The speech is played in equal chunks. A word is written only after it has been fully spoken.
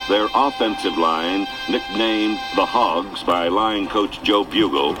Their offensive line, nicknamed the Hogs by line coach Joe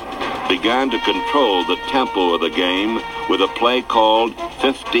Bugel, began to control the tempo of the game with a play called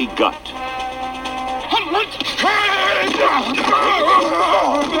 50 Gut.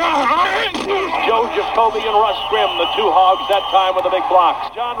 Joe Jacoby and Russ Grimm, the two Hogs that time with the big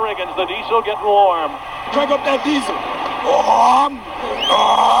blocks. John Riggins, the Diesel, getting warm. Drag up that Diesel.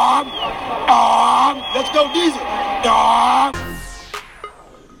 Let's go, Diesel.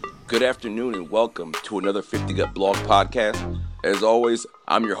 Good afternoon and welcome to another 50 Gut Blog podcast. As always,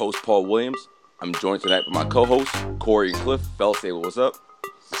 I'm your host, Paul Williams. I'm joined tonight by my co-hosts, Corey and Cliff. Fellas, say what's up?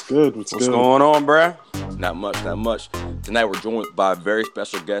 What's good? What's going on, bruh? Not much. Tonight we're joined by a very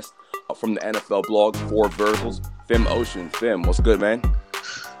special guest from the NFL blog, Four Verticals, Fim Ocean. Fim, what's good, man?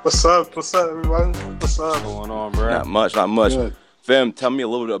 What's up, everyone? What's up? What's going on, bruh? Not much. Good. Fim, tell me a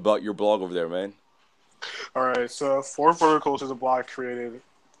little bit about your blog over there, man. All right, so Four Verticals is a blog created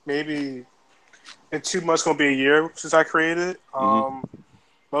maybe in 2 months, going to be a year since I created it.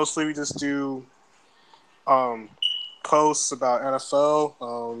 Mostly we just do posts about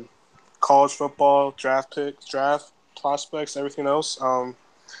NFL, college football, draft picks, draft prospects, everything else. And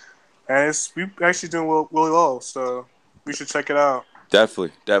we're actually doing really well, so we should check it out.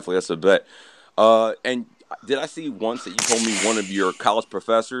 Definitely. That's a bet. And did I see once that you told me one of your college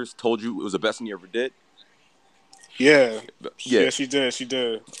professors told you it was the best thing you ever did? Yeah, she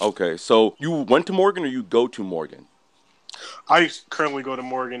did. Okay, so you went to Morgan or you go to Morgan? I currently go to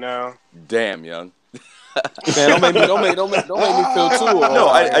Morgan now. Damn, young. Man, don't make me feel too old. No,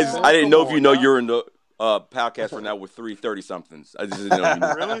 I didn't know if you know you're in the podcast right now with 330 somethings. I just didn't know. You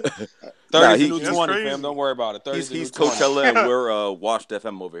knew. Really? 30's the new 20, fam. Don't worry about it. He's Coachella and we're Washed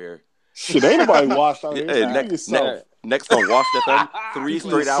FM over here. Shit, ain't nobody washed out here. Hey, next on Washed FM, 3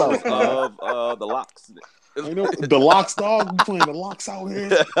 straight hours of the locks. The locks, dog. You playing the locks out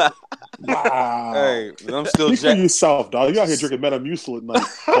here? Wow. Hey, I'm still Speak for yourself, dog. You out here drinking Metamucil at night.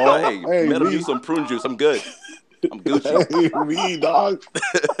 Hey, Metamucil and prune juice. I'm good. I'm Gucci. Hey, me, dog.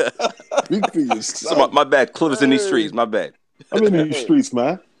 Speak for yourself. So my bad. Cliff is in these streets. My bad. I'm in these streets,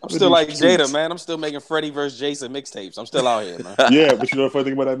 man. I'm still like Jada, man. I'm still making Freddie versus Jason mixtapes. I'm still out here, man. Yeah, but you know the funny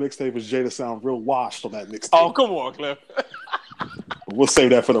thing about that mixtape is Jada sound real washed on that mixtape. Oh, come on, Cliff. We'll save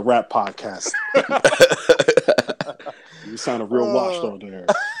that for the rap podcast. You sound real washed on there.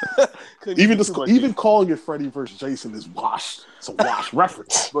 Even calling it Freddie versus Jason is washed. It's a washed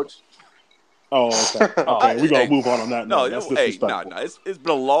reference. But okay. We're gonna move on that. No, that's disrespectful. No. It's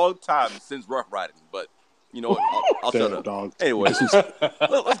been a long time since Rough Riding, but you know what? I'll shut up. Dog. Anyway, let's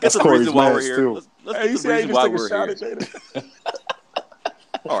get to the reason why we're here. Let's get to the reason why we're here.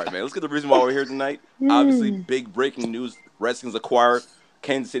 All right, man. Let's get the reason why we're here tonight. Obviously, big breaking news. Redskins acquired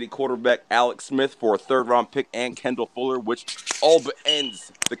Kansas City quarterback Alex Smith for a third-round pick and Kendall Fuller, which all but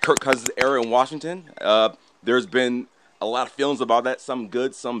ends the Kirk Cousins era in Washington. There's been a lot of feelings about that, some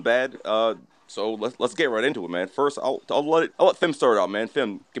good, some bad. So let's get right into it, man. First, I'll let Fim start out, man.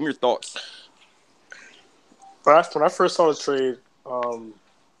 Fim, give me your thoughts. When I first saw the trade,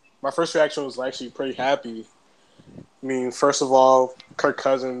 my first reaction was actually pretty happy. I mean, first of all, Kirk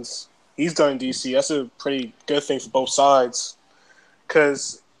Cousins, he's done in DC. That's a pretty good thing for both sides.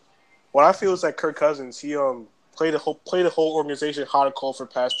 Because what I feel is that Kirk Cousins, he played the whole organization hot and cold for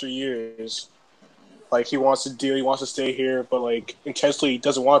the past 3 years. Like, he wants to deal, he wants to stay here, but, like, intentionally he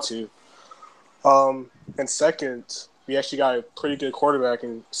doesn't want to. And second, we actually got a pretty good quarterback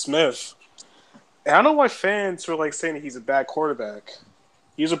in Smith. And I don't know why fans were, like, saying that he's a bad quarterback.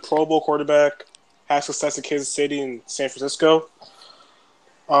 He's a Pro Bowl quarterback, had success in Kansas City and San Francisco.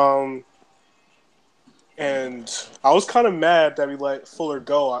 And I was kind of mad that we let Fuller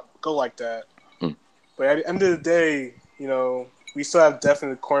go like that. But at the end of the day, you know, we still have depth in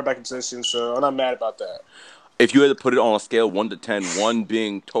the cornerback position, so I'm not mad about that. If you had to put it on a scale 1 to 10, 1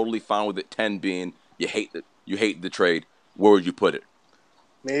 being totally fine with it, 10 being you hate the trade, where would you put it?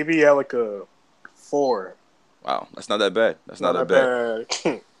 Maybe at like a 4. Wow, that's not that bad. That's not that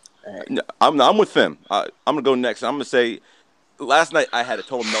bad. I'm with Fim. I'm gonna go next. I'm gonna say. Last night I had a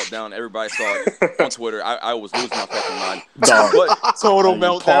total meltdown. Everybody saw it on Twitter. I was losing my fucking mind. Total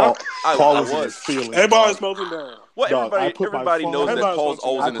meltdown. Paul was in his feelings. Everybody's melting down. Well, everybody knows that Paul's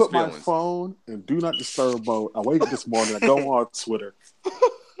always in his feelings. I put my phone in Do Not Disturb mode. I wake up this morning. I go on Twitter.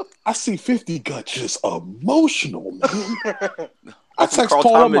 I see 50 Gut just emotional, man. I text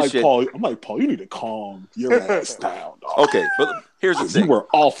Paul. I'm like, Paul, you need to calm your ass down, dog. Okay, but here's the thing. You were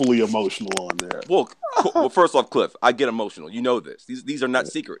awfully emotional on there. Well, first off, Cliff, I get emotional. You know this. These are not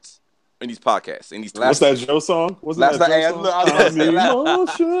secrets. in these podcasts. In these what's that Joe song? What's that Joe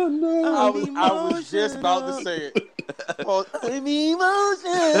song? I was just about to say it. I'm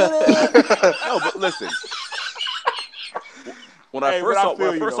emotional. No, but listen. When I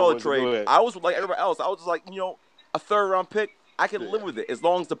first saw the trade, I was like everybody else. I was just like, a third-round pick, I can live with it as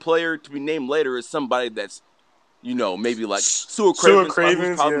long as the player to be named later is somebody that's, maybe like Stuart Cravens,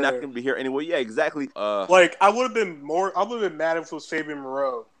 who's probably not going to be here anyway. Yeah, exactly. I would have been mad if it was Fabian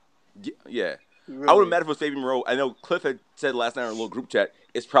Moreau. Yeah. Really? I would have been mad if it was Fabian Moreau. I know Cliff had said last night in a little group chat,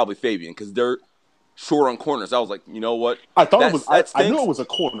 it's probably Fabian because they're short on corners. I was like, you know what? I thought it was. I knew it was a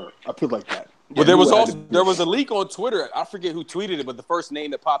corner. I put it like that. But there was a leak on Twitter. I forget who tweeted it, but the first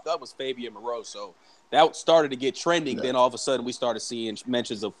name that popped up was Fabian Moreau. So that started to get trending. Yeah. Then all of a sudden we started seeing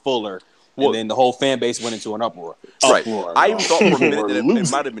mentions of Fuller, and then the whole fan base went into an uproar. Right. I even thought for a minute that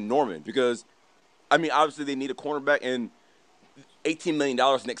it might have been Norman because, obviously they need a cornerback and $18 million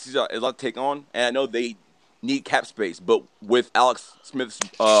next season is a lot to take on, and I know they need cap space. But with Alex Smith's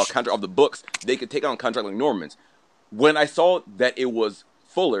contract off the books, they could take on a contract like Norman's. When I saw that it was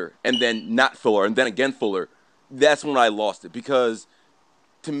Fuller and then not Fuller and then again Fuller, that's when I lost it because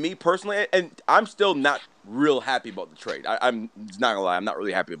to me personally, and I'm still not real happy about the trade. I'm not gonna lie, I'm not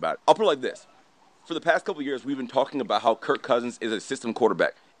really happy about it. I'll put it like this. For the past couple of years, we've been talking about how Kirk Cousins is a system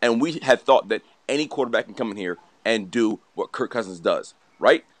quarterback, and we had thought that any quarterback can come in here and do what Kirk Cousins does,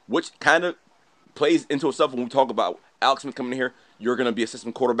 right? Which kind of plays into itself when we talk about Alex Smith coming in here. You're going to be a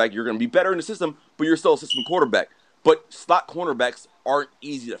system quarterback. You're going to be better in the system, but you're still a system quarterback. But slot cornerbacks aren't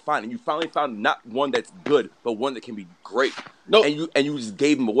easy to find, and you finally found not one that's good, but one that can be great. No, and you just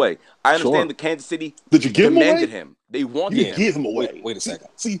gave him away. I understand the Kansas City demanded him. They wanted him. Give him away. Wait a second.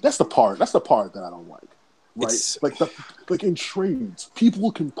 See, that's the part that I don't like. Right? Like in trades,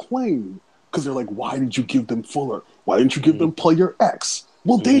 people complain because they're like, "Why did you give them Fuller? Why didn't you give them player X?"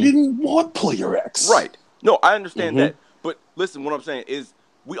 Well, they didn't want player X. Right. No, I understand that. But listen, what I'm saying is,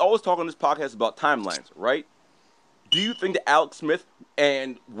 we always talk on this podcast about timelines, right? Do you think that Alex Smith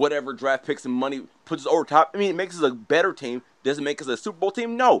and whatever draft picks and money puts us over top? It makes us a better team. Does it make us a Super Bowl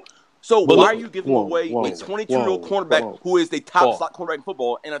team? No. So why are you giving away a 22-year-old cornerback who is the top slot cornerback in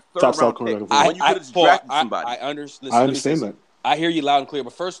football and a third-round pick when you could have just drafted somebody? I understand that. I hear you loud and clear.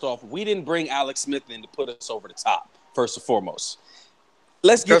 But first off, we didn't bring Alex Smith in to put us over the top, first and foremost.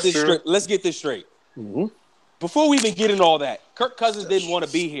 Let's get this straight. Let's get this straight. Before we even get into all that, Kirk Cousins didn't want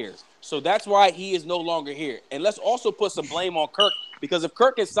to be here. So that's why he is no longer here. And let's also put some blame on Kirk because if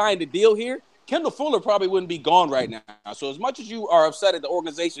Kirk had signed a deal here, Kendall Fuller probably wouldn't be gone right now. So as much as you are upset at the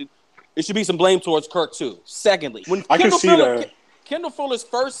organization, it should be some blame towards Kirk too. Secondly, when Kendall Fuller's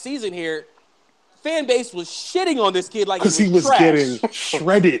first season here, fan base was shitting on this kid like he was getting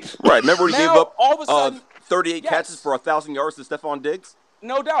shredded. Right. Remember when he gave up all of a sudden 38 catches for 1,000 yards to Stephon Diggs?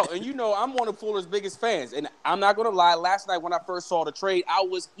 No doubt. And I'm one of Fuller's biggest fans. And I'm not going to lie, last night when I first saw the trade, I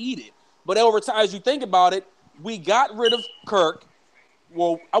was heated. But over time, as you think about it, we got rid of Kirk.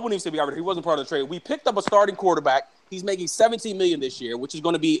 Well, I wouldn't even say we got rid of him. He wasn't part of the trade. We picked up a starting quarterback. He's making $17 million this year, which is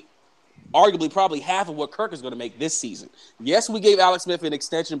going to be arguably probably half of what Kirk is going to make this season. Yes, we gave Alex Smith an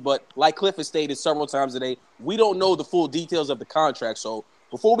extension, but like Cliff has stated several times today, we don't know the full details of the contract. So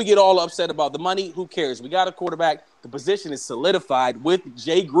before we get all upset about the money, who cares? We got a quarterback. The position is solidified with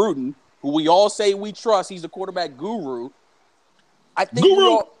Jay Gruden, who we all say we trust. He's the quarterback guru. I think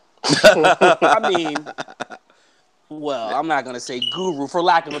I'm not going to say guru for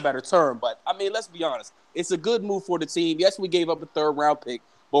lack of a better term, but let's be honest. It's a good move for the team. Yes, we gave up a third-round pick,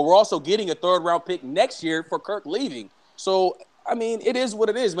 but we're also getting a third-round pick next year for Kirk leaving. So, it is what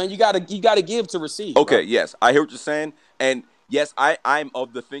it is, man. You got to give to receive. Okay, right? Yes, I hear what you're saying, and yes, I'm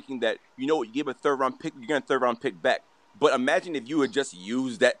of the thinking that, you give a third-round pick, you're getting a third-round pick back. But imagine if you had just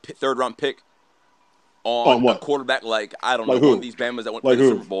used that third-round pick on a quarterback like, I don't know, one of these Bamas that went to the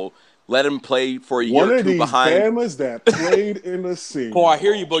Super Bowl. Let him play for a year or two behind. One of these Bamas that played in the Super Bowl. Paul, I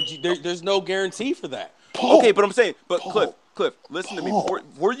hear you, but there's no guarantee for that. Paul, okay, but I'm saying, Cliff, listen to me.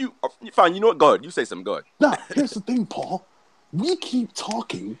 Were you fine? You know what? Go ahead. You say something. Go ahead. Nah, here's the thing, Paul. We keep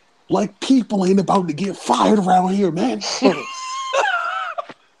talking like people ain't about to get fired around here, man.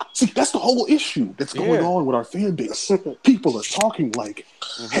 See, that's the whole issue that's going on with our fan base. People are talking like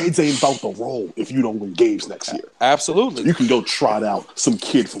heads ain't about to roll if you don't engage next year. Absolutely. You can go trot out some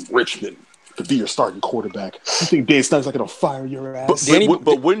kid from Richmond to be your starting quarterback. You think Dan Snyder's not going to fire your ass?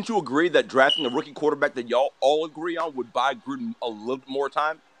 But wouldn't you agree that drafting a rookie quarterback that y'all all agree on would buy Gruden a little bit more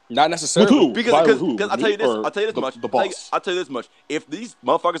time? Not necessarily. Because I'll tell you this much. If these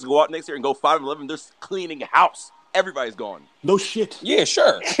motherfuckers go out next year and go 5-11, they're cleaning house. Everybody's gone. No shit. Yeah,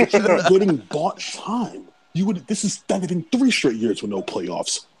 sure. You're getting bought time. This is not even 3 straight years with no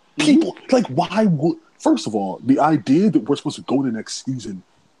playoffs. People, like, why would... First of all, the idea that we're supposed to go to next season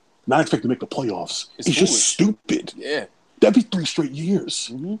not expect to make the playoffs is just stupid. Yeah. That'd be 3 straight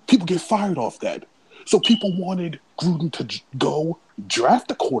years. Mm-hmm. People get fired off that. So people wanted Gruden to go draft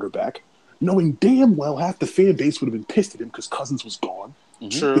a quarterback, knowing damn well half the fan base would have been pissed at him because Cousins was gone.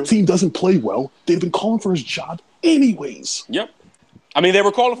 Mm-hmm. The team doesn't play well. They'd have been calling for his job anyways. Yep. I mean, they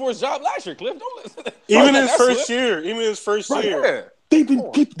were calling for his job last year, Cliff. Don't listen. Even his first year. Yeah. They've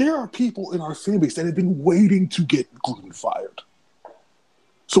been. There are people in our fan base that have been waiting to get Gruden fired.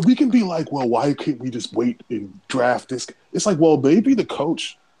 So we can be like, well, why can't we just wait and draft this? It's like, well, maybe the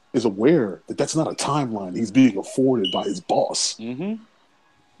coach is aware that that's not a timeline he's being afforded by his boss. Mm-hmm.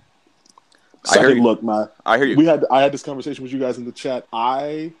 So look, I hear you. I had this conversation with you guys in the chat.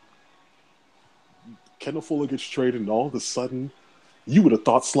 Kendall Fuller gets traded, and all of a sudden, you would have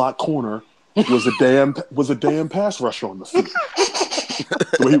thought slot corner was a damn pass rusher on the field.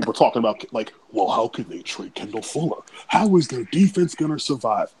 The way we're talking about, like, well, how can they trade Kendall Fuller? How is their defense going to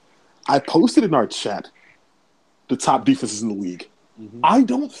survive? I posted in our chat the top defenses in the league. Mm-hmm. I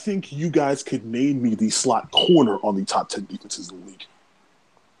don't think you guys could name me the slot corner on the top 10 defenses in the league.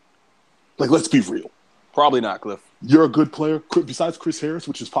 Like, let's be real. Probably not, Cliff. You're a good player. Besides Chris Harris,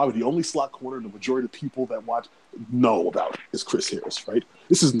 which is probably the only slot corner the majority of people that watch know about is Chris Harris, right?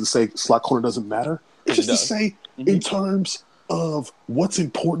 This isn't to say slot corner doesn't matter. It's just to say, in terms of what's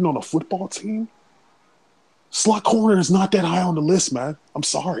important on a football team, slot corner is not that high on the list, man. I'm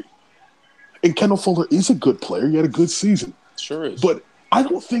sorry. And Kendall Fuller is a good player. He had a good season. Sure is. But I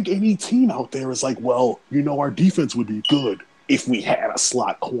don't think any team out there is like, well, our defense would be good if we had a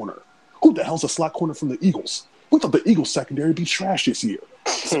slot corner. Who the hell's a slot corner from the Eagles? We thought the Eagles secondary would be trash this year.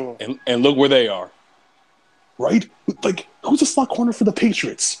 And look where they are. Right? Like, who's a slot corner for the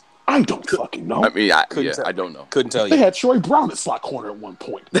Patriots? I don't fucking know. I mean, I don't know. Couldn't tell you. They had Troy Brown at slot corner at one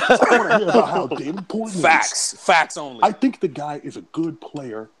point. So I want to hear about how damn important Facts. Facts only. I think the guy is a good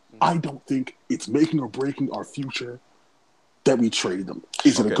player. I don't think it's making or breaking our future that we trade them.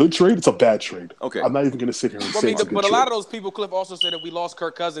 Is it a good trade? It's a bad trade. Okay. I'm not even going to sit here and say it's a good But trade. a lot of those people, Cliff, also said if we lost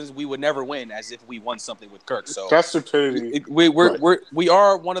Kirk Cousins, we would never win, as if we won something with Kirk. So that's stupidity. We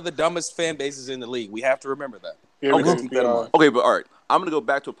are one of the dumbest fan bases in the league. We have to remember that. Yeah, okay, but all right. I'm going to go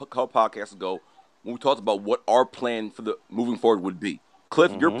back to a couple podcasts ago when we talked about what our plan for the moving forward would be.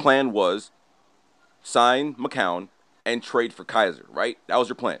 Cliff, your plan was sign McCown and trade for Kaiser, right? That was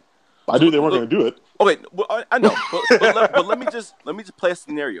your plan. I knew they weren't going to do it. Okay, well, I know, but let me just play a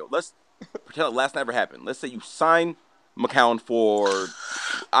scenario. Let's pretend like last never happened. Let's say you sign McCown for,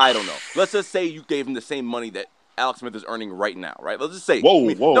 I don't know. Let's just say you gave him the same money that Alex Smith is earning right now, right? Let's just say. I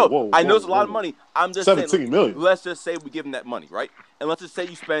know it's a lot of money. I'm just saying. $17 million. Let's just say we give him that money, right? And let's just say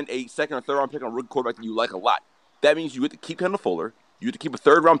you spend a second or third round pick on a rookie quarterback that you like a lot. That means you get to keep Kendall Fuller. You have to keep a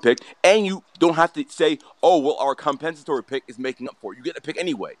third round pick, and you don't have to say, "Oh, well, our compensatory pick is making up for it." You get to pick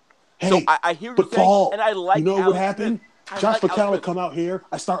anyway. Hey, so I hear you Paul, saying, and I like. You know Alex what happened? Smith. Josh McCown would come out here.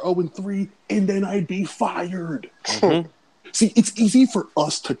 I start 0-3, and then I'd be fired. Mm-hmm. See, it's easy for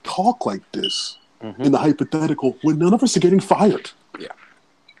us to talk like this in the hypothetical when none of us are getting fired. Yeah.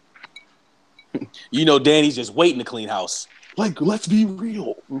 Danny's just waiting to clean house. Like, let's be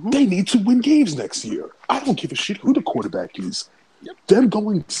real. Mm-hmm. They need to win games next year. I don't give a shit who the quarterback is. Yep. Them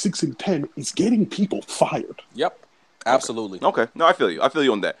going 6-10 is getting people fired. Yep. Absolutely. Okay. No, I feel you. I feel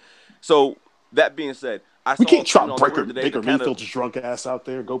you on that. So that being said, we can't try to Baker Mayfield's drunk ass out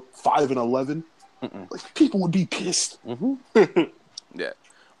there, go 5-11. Like, people would be pissed. Mm-hmm. Yeah.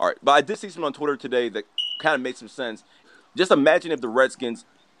 All right. But I did see something on Twitter today that kind of made some sense. Just imagine if the Redskins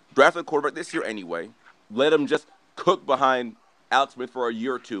drafted a quarterback this year anyway, let him just cook behind Alex Smith for a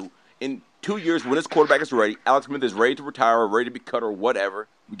year or two. In 2 years, when his quarterback is ready, Alex Smith is ready to retire or ready to be cut or whatever,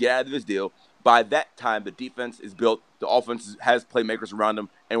 we get out of this deal. By that time, the defense is built, the offense has playmakers around them,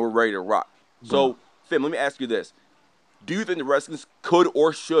 and we're ready to rock. So, Finn, let me ask you this. Do you think the Redskins could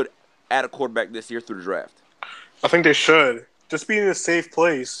or should add a quarterback this year through the draft? I think they should. Just being in a safe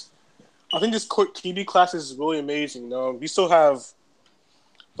place. I think this QB class is really amazing. We still have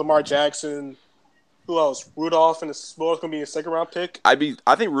Lamar Jackson. Who else? Rudolph, and it's going to be a second-round pick. I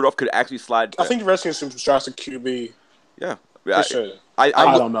think Rudolph could actually slide. I think the Redskins should draft a QB. Yeah. They should.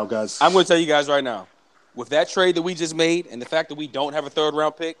 I don't know, guys. I'm going to tell you guys right now. With that trade that we just made and the fact that we don't have a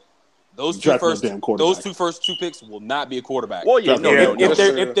third-round pick, those two first two picks will not be a quarterback. Well, yeah,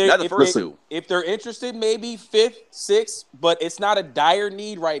 if they're interested, maybe 5th, 6th, but it's not a dire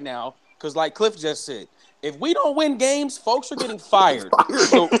need right now because, like Cliff just said, if we don't win games, folks are getting fired.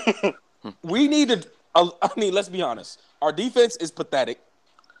 So we need to. Let's be honest. Our defense is pathetic.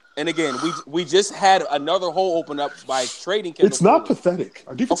 And again, we just had another hole open up by trading Kendall. It's not pathetic.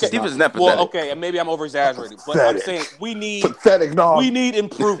 Our defense is not pathetic. Well, okay, and maybe I'm over-exaggerating, but I'm saying we need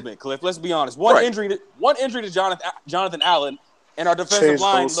improvement, Cliff. Let's be honest. One injury to Jonathan Allen, and our defensive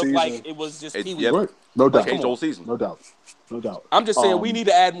line looked like it was just Pee-wee. Right. No doubt. Changed the whole season. No doubt. I'm just saying we need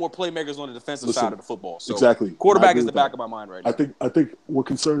to add more playmakers on the defensive side of the football. So exactly. Quarterback is the back of my mind right now. I think what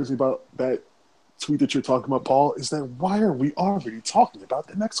concerns me about that tweet that you're talking about, Paul, is that why are we already talking about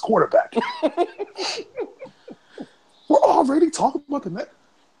the next quarterback? We're already talking about the next.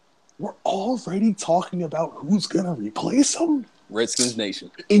 We're already talking about who's gonna replace him. Redskins Nation.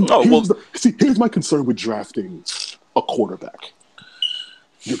 Here's my concern with drafting a quarterback.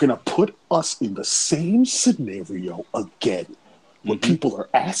 You're gonna put us in the same scenario again when people are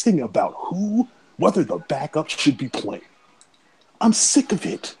asking about whether the backup should be playing. I'm sick of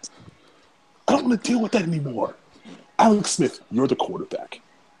it. I don't want to deal with that anymore. Alex Smith, you're the quarterback.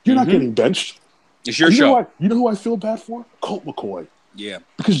 You're not getting benched. It's your show. You know who I feel bad for? Colt McCoy. Yeah.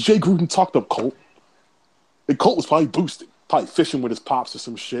 Because Jay Gruden talked up Colt. And Colt was probably boosting, probably fishing with his pops or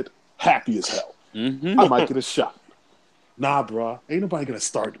some shit. Happy as hell. I might get a shot. Nah, bruh. Ain't nobody going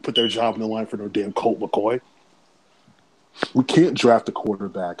to put their job in the line for no damn Colt McCoy. We can't draft a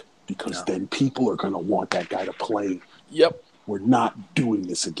quarterback because then people are going to want that guy to play. Yep. We're not doing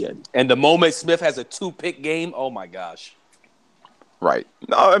this again. And the moment Smith has a 2-pick game, oh my gosh. Right.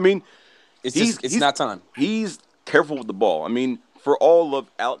 No, I mean, it's not time. He's careful with the ball. I mean, for all of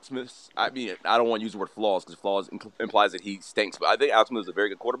Alex Smith's, I don't want to use the word flaws because flaws implies that he stinks. But I think Alex Smith is a very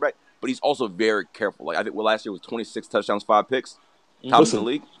good quarterback, but he's also very careful. Like I think last year was 26 touchdowns, 5 picks, top of the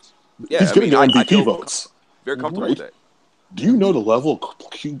league. Yeah, he's getting MVP votes. Very comfortable with that. Do you know the level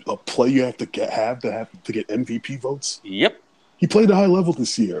of play you have to get MVP votes? Yep. He played a high level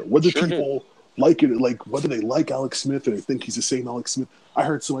this year. Whether people like it, whether they like Alex Smith or they think he's the same Alex Smith. I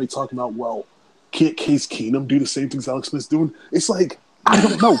heard somebody talking about, well, can't Case Keenum do the same things Alex Smith's doing? It's like, I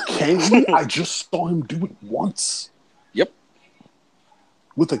don't know. Can he? I just saw him do it once. Yep.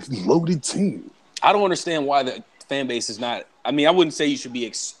 With a loaded team. I don't understand why the fan base is not. I mean, I wouldn't say you should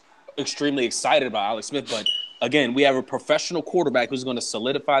be extremely excited about Alex Smith, but again, we have a professional quarterback who's going to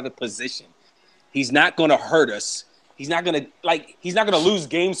solidify the position. He's not going to hurt us. He's not going to lose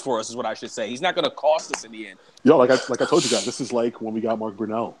games for us, is what I should say. He's not going to cost us in the end. Yo, like I told you guys, this is like when we got Mark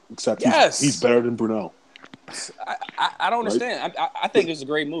Brunell, except he's better than Brunell. I don't understand. I think it's a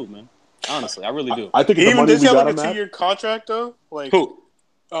great move, man. Honestly, I really do. I think he the money we got him a 2-year contract though. Like who?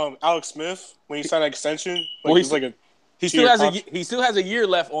 Alex Smith when he signed an extension. He still has a year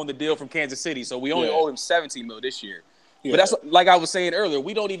left on the deal from Kansas City, so we only owe him $17 million this year. Yeah. But that's like I was saying earlier.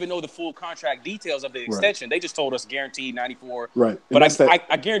 We don't even know the full contract details of the extension. They just told us guaranteed 94. Right. But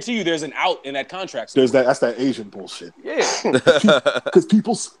I guarantee you, there's an out in that contract. That's that Asian bullshit. Yeah.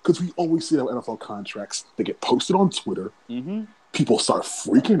 Because we always see that NFL contracts. They get posted on Twitter. Mm-hmm. People start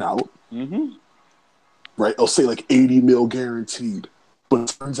freaking out. Mm-hmm. Right. They'll say like 80 mil guaranteed, but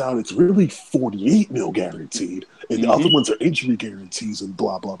it turns out it's really 48 mil guaranteed, and the other ones are injury guarantees and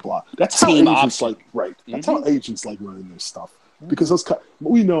blah blah blah. That's how agents That's how agents like running their stuff, because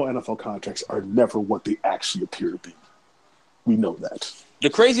we know NFL contracts are never what they actually appear to be. We know that. The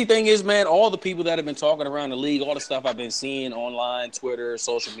crazy thing is, man, all the people that have been talking around the league, all the stuff I've been seeing online, Twitter,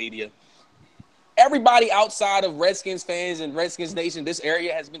 social media, everybody outside of Redskins fans and Redskins Nation, this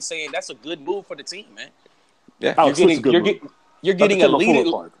area has been saying that's a good move for the team, man. Yeah, you're getting a lead.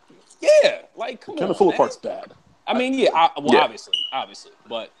 Yeah, like come on. Kendall Fullerpart's bad. I mean, obviously,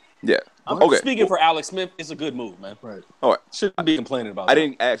 but yeah. I'm speaking for Alex Smith. It's a good move, man. Right. All right. Shouldn't be complaining about. I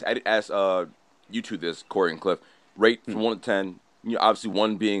didn't ask you two this, Corey and Cliff. Rate from 1 to 10. You know, obviously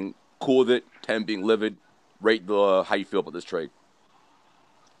 1 being cool with it, 10 being livid. Rate how you feel about this trade.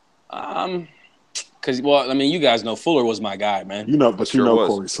 Because you guys know Fuller was my guy, man.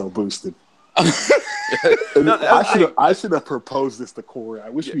 Corey's so boosted. I should have proposed this to Corey. I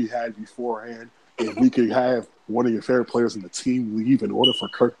wish we had beforehand. If we could have one of your favorite players in the team leave in order for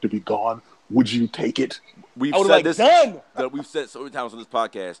Kirk to be gone, would you take it? We've said this. That we've said so many times on this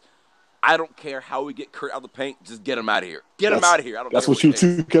podcast. I don't care how we get Kirk out of the paint. Just get him out of here. Get him out of here. I don't. That's what you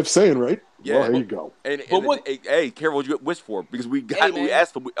two kept saying, right? Yeah. Well, there you go. Hey, careful what you wish for, because we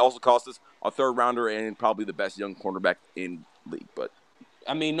asked for. It also cost us a 3rd rounder and probably the best young cornerback in league. But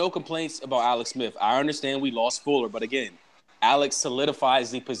I mean, no complaints about Alex Smith. I understand we lost Fuller, but again, Alex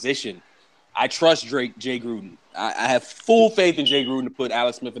solidifies the position. I trust Jay Gruden. I have full faith in Jay Gruden to put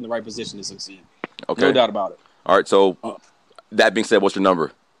Alex Smith in the right position to succeed. Okay. No doubt about it. All right, so that being said, what's your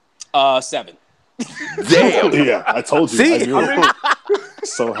number? 7. Damn. Yeah, I told you. See? I knew it.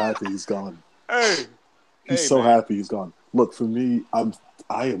 So happy he's gone. He's so happy he's gone. Look, for me, I'm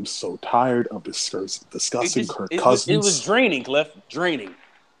I am so tired of discussing Kirk Cousins. It was draining, Cliff. Draining.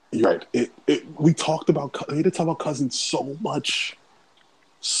 You're right. We talked about Cousins so much.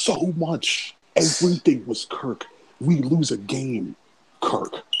 So much. Everything was Kirk. We lose a game,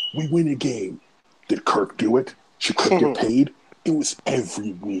 Kirk. We win a game. Did Kirk do it? Should Kirk get paid? It was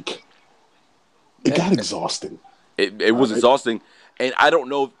every week. It got exhausting. It was exhausting. And I don't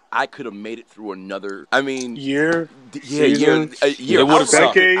know if I could have made it through another. I mean, year. A year. It would have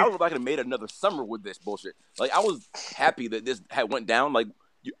sucked. I don't know if I could have made another summer with this bullshit. Like, I was happy that this had went down. Like,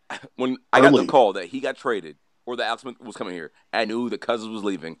 when I got the call that he got traded or that Alex Smith was coming here, I knew that Cousins was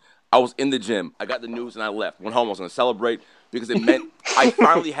leaving. I was in the gym. I got the news and I left. Went home. I was going to celebrate because it meant I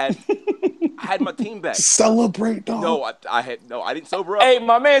finally had my team back. Celebrate, dog. No, I didn't sober up. Hey,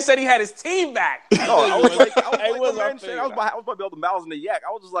 my man said he had his team back. No, I was about to build the mouths in the yak.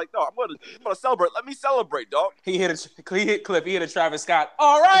 I was just like, no, I'm gonna celebrate. Let me celebrate, dog. He hit Cliff. He hit a Travis Scott.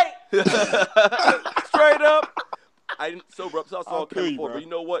 All right. Straight up. I didn't sober up, so I saw Kevin Ford. But you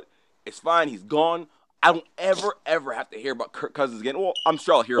know what? It's fine. He's gone. I don't ever have to hear about Kirk Cousins again. Well, I'm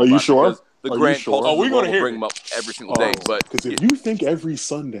sure I'll hear about it. Are you sure? Because the Grant Paulson we're going to bring him up every single day. But because if you think every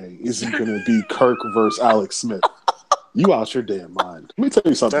Sunday isn't going to be Kirk versus Alex Smith, you out your damn mind. Let me tell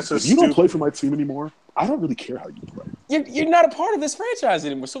you something. If you don't play for my team anymore, I don't really care how you play. You're not a part of this franchise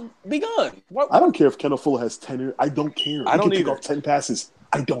anymore, so be gone. I don't care if Kendall Fuller has tenure. I don't care. I don't he can either. pick off 10 passes.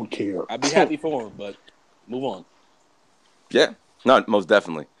 I don't care. I'd be happy for him, but move on. Yeah, no, most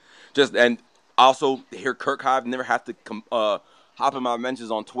definitely. And also hear Kirk Hive never have to hop in my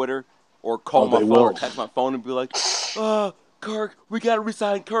mentions on Twitter or call my phone or text my phone and be like, Kirk, we got to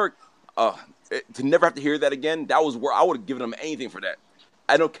resign Kirk. To never have to hear that again, that was where I would have given him anything for that.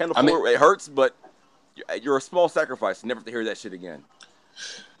 I know Kendall Fuller, it hurts, but you're a small sacrifice to never have to hear that shit again.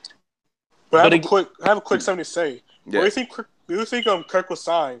 But I have a quick something to say. Yeah. Do you think Kirk was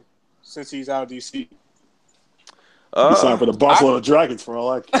signed since he's out of DC? He signed for the Barcelona Dragons for all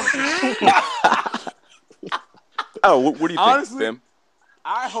I care. What do you think, Tim?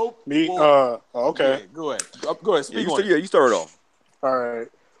 I hope. Okay. Go ahead. Go ahead. Speak on it. You start it off. All right.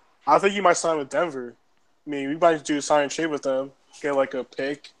 I think you might sign with Denver. I mean, we might do a sign and trade with them. Get like a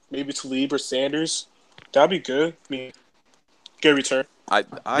pick, maybe Talib or Sanders. That'd be good. I mean, good return.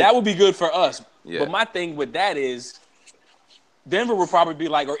 That would be good for us. Yeah. But my thing with that is, Denver will probably be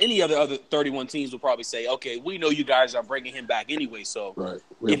like, or any other 31 teams will probably say, okay, we know you guys are bringing him back anyway, so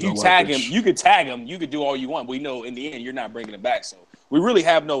if you tag him, you could tag him, you could do all you want. We know in the end you're not bringing him back, so we really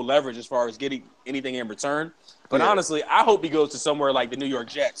have no leverage as far as getting anything in return. But honestly, I hope he goes to somewhere like the New York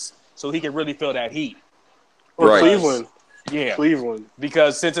Jets so he can really feel that heat. Or Cleveland. Yeah. Cleveland.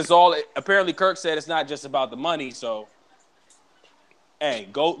 Because since it's all – apparently Kirk said it's not just about the money, so – hey,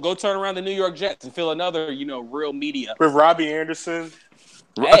 go turn around the New York Jets and fill another, real media. With Robbie Anderson,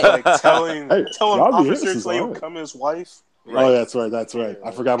 hey. telling officers they will become his wife. Right. Oh, that's right.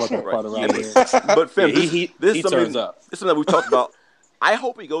 I forgot about that part of Robbie. But Fim, this is something that we've talked about. I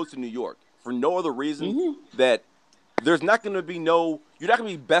hope he goes to New York for no other reason that there's not going to be you're not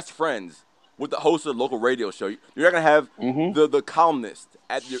going to be best friends with the host of the local radio show. You're not going to have the columnist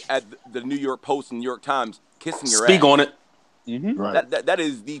at the New York Post and New York Times kissing your ass. Speak on it. Right. That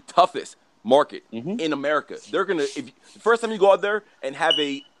is the toughest market in America. They're gonna the first time you go out there and have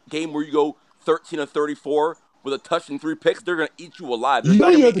a game where you go 13-34 with a touch and 3 picks, they're gonna eat you alive. There's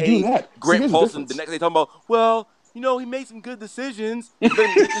not gonna be any Grant Paulson the next day talking about, he made some good decisions. There's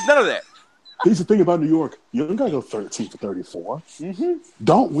none of that. Here's the thing about New York: you don't gotta go 13-34.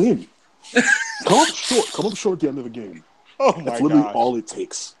 Don't win. Come up short at the end of the game. Oh my That's literally all it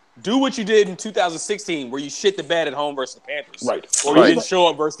takes. Do what you did in 2016 where you shit the bed at home versus the Panthers. Right. Or you didn't show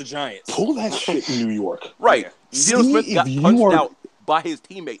up versus the Giants. Pull that shit in New York. Right. Geno Smith got punched out by his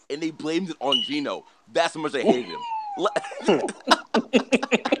teammate, and they blamed it on Geno. That's how much they hated him.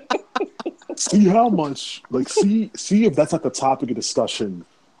 See how much, see if that's like a topic of discussion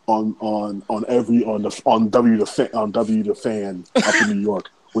on W the Fan up in New York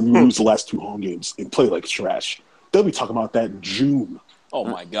when you lose the last 2 home games and play like trash. They'll be talking about that in June. Oh,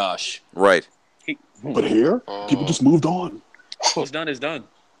 my gosh. Right. But here, people just moved on. What's done is done.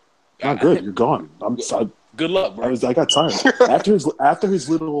 Not good. You're gone. Good luck, bro. I got tired. After his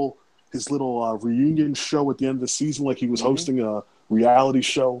little reunion show at the end of the season, like he was hosting a reality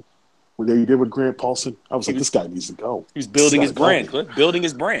show where they did with Grant Paulson, I was like, this guy needs to go. He's building his brand, Cliff. Building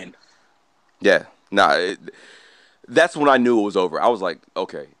his brand. Yeah. That's when I knew it was over. I was like,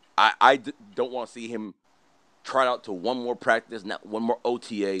 okay, I don't want to see him try out to one more practice, not one more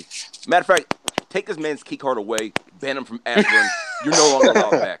OTA. Matter of fact, take this man's key card away, ban him from Akron. You're no longer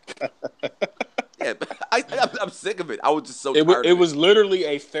allowed back. Yeah, I'm sick of it. I was just so tired. It was literally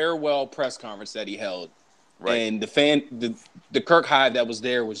a farewell press conference that he held. Right. And the Kirk hive that was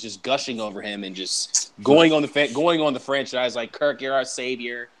there was just gushing over him and just going on the franchise like, Kirk, you're our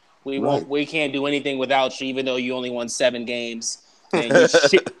savior. We can't do anything without you, even though you only won 7 games. And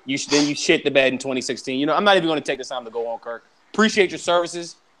you shit the bed in 2016. You know, I'm not even going to take this time to go on, Kirk. Appreciate your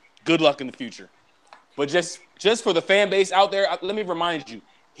services. Good luck in the future. But just for the fan base out there, let me remind you,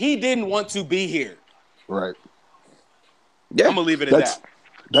 he didn't want to be here. Right. Yeah. I'm gonna leave it at that.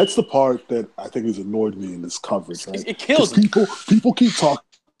 That's the part that I think has annoyed me in this coverage. Right? It kills me. People keep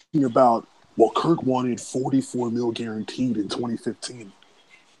talking about, well, Kirk wanted $44 million guaranteed in 2015.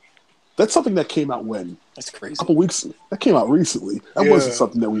 That's something that came out when? That's crazy. A couple weeks. That came out recently. That wasn't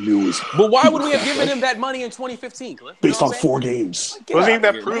something that we knew was. But why would we have given him that money in 2015, Cliff? Based on 4 games. Wasn't even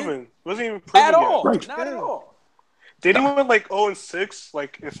that proven. Wasn't even proven at all. Right. Not at all. Did he win like 0-6,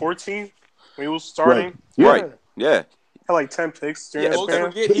 like in 14 when he was starting? Right. Yeah. Had like 10 picks during his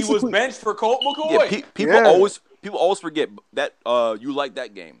span. He was benched for Colt McCoy. Yeah, people always forget that you like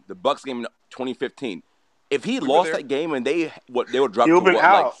that game, the Bucs game in 2015. If he lost that game and they would drop to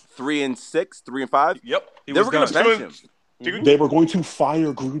like 3-6, 3-5. Yep, they were going to bench him. Mm-hmm. They were going to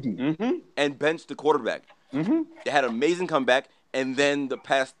fire Gruden and bench the quarterback. Mm-hmm. They had an amazing comeback, and then the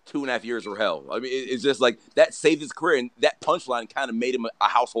past 2.5 years were hell. I mean, it's just like that saved his career, and that punchline kind of made him a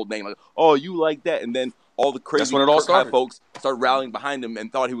household name. Like, oh, you like that, and then all the crazy folks started rallying behind him and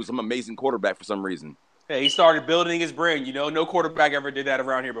thought he was some amazing quarterback for some reason. Hey, he started building his brand. You know, no quarterback ever did that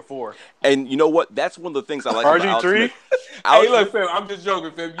around here before. And you know what? That's one of the things I like about Alex Smith. Hey, look, fam, I'm just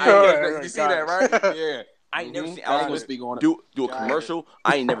joking, fam. You see that, right? Yeah. I ain't never seen Alex Smith do a commercial.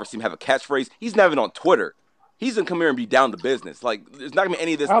 I ain't never seen him have a catchphrase. He's not even on Twitter. He's gonna come here and be down to business. Like, there's not gonna be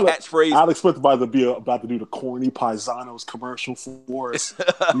any of this catchphrase. Alex Smith about to do the corny Paisanos commercial for us.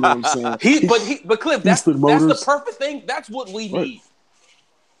 You know what I'm saying? But Cliff, that's the perfect thing. That's what we need. Right.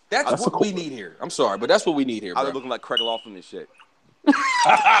 That's what we need here. I'm sorry, but that's what we need here, bro. I was looking like Craig Laughlin and shit.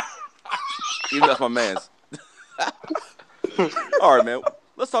 Even that's my man's. All right, man.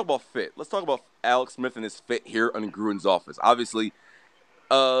 Let's talk about fit. Let's talk about Alex Smith and his fit here in Gruden's office. Obviously,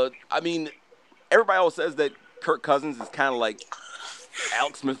 I mean, everybody always says that Kirk Cousins is kind of like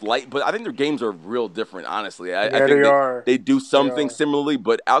Alex Smith light, but I think their games are real different, honestly. I think they do some things similarly,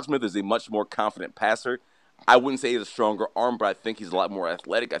 but Alex Smith is a much more confident passer. I wouldn't say he's a stronger arm, but I think he's a lot more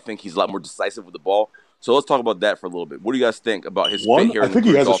athletic. I think he's a lot more decisive with the ball. So let's talk about that for a little bit. What do you guys think about his fit here? I think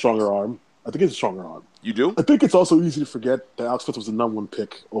he has a stronger arm. You do? I think it's also easy to forget that Alex Smith was the number 1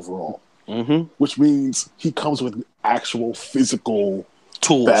 pick overall, which means he comes with an actual physical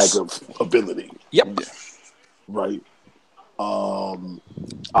tools bag of ability. Yep. Right.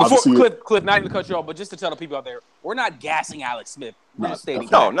 Cliff, not even to cut you off, but just to tell the people out there, we're not gassing Alex Smith. We're just stating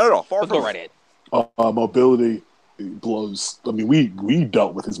not at all. Let's go right ahead. Mobility blows. I mean, we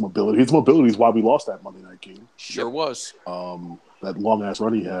dealt with his mobility. His mobility is why we lost that Monday night game. Sure was. That long ass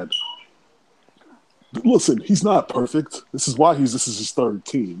run he had. But listen, he's not perfect. This is his 3rd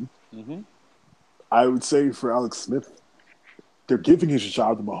team. Mm-hmm. I would say for Alex Smith, they're giving his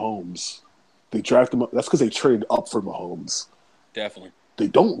job to Mahomes. They draft him up. That's because they traded up for Mahomes. Definitely. They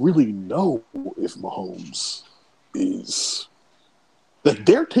don't really know if Mahomes is. Like,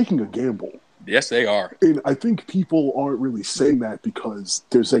 they're taking a gamble. Yes, they are. And I think people aren't really saying that because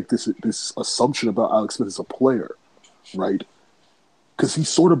there's like this assumption about Alex Smith as a player, right? Because he's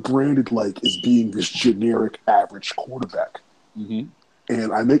sort of branded like as being this generic average quarterback. Mm-hmm.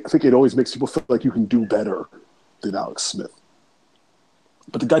 And I think it always makes people feel like you can do better than Alex Smith.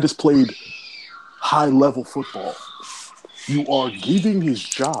 But the guy just played high-level football. You are giving his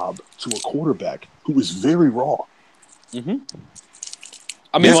job to a quarterback who is very raw. Mm-hmm.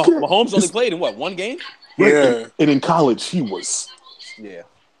 I mean, Mahomes only played in what, 1 game? Yeah. And in college, he was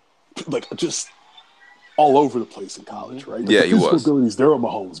like just all over the place in college, right? Like, yeah, he was. Abilities there on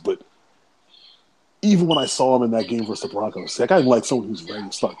Mahomes, but even when I saw him in that game versus the Broncos, that guy like someone who's ready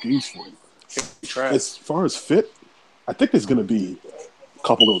to start games for him. As far as fit, I think there's going to be a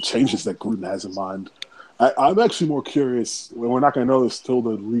couple little changes that Gruden has in mind. I'm actually more curious. We're not going to know this till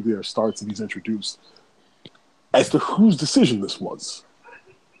the league year starts and he's introduced as to whose decision this was.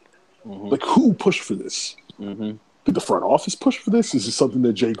 Mm-hmm. Like, who pushed for this? Mm-hmm. Did the front office push for this? Is this something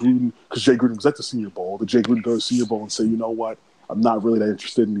that Jay Gruden, because Jay Gruden was at the Senior Bowl, did Jay Gruden go to the Senior Bowl and say, you know what, I'm not really that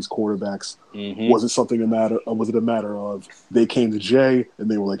interested in these quarterbacks? Mm-hmm. Was it a matter of they came to Jay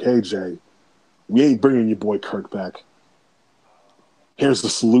and they were like, hey, Jay, we ain't bringing your boy Kirk back. Here's the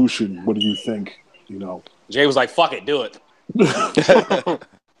solution. What do you think? You know, Jay was like, fuck it, do it.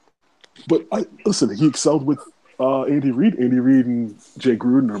 But listen, he excelled with Andy Reid. Andy Reid and Jay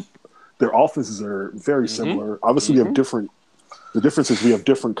Gruden are their offenses are very similar. Obviously, we have different. The difference is we have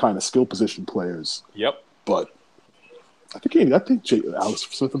different kind of skill position players. Yep. But I think Alex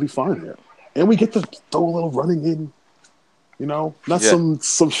Smith will be fine here, and we get to throw a little running in. You know, not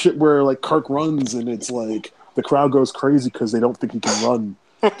some shit where like Kirk runs and it's like the crowd goes crazy because they don't think he can run,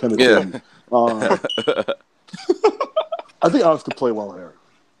 kind of thing. I think Alex could play well here.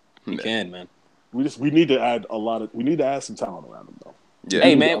 He can, man. We need to add some talent around him though. Yeah.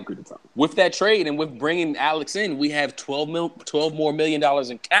 Hey man, with that trade and with bringing Alex in, we have $12 more million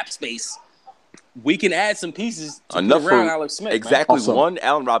in cap space. We can add some pieces to put around Alex Smith. Exactly, also, one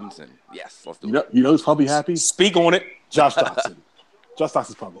Allen Robinson. Yes, let's do it. You know who's probably happy? Speak on it. Josh Doctson. Josh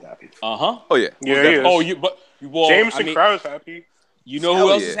Dockson's probably happy. Oh yeah. Jameson Crowder's happy. You know who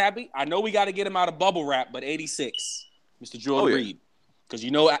else is happy? I know we got to get him out of bubble wrap, but 86, Mr. Jordan Reed, because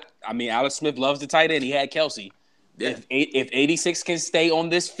Alex Smith loves the tight end. He had Kelsey. Yeah. If 86 can stay on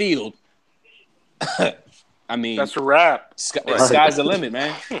this field, that's a wrap. Sky's the limit,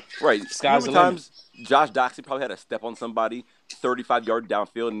 man. Right. Sky's the limit. Josh Doxson probably had a step on somebody 35 yards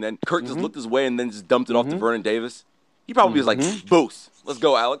downfield, and then Kirk just looked his way and then just dumped it off to Vernon Davis. He probably was like, boost. Let's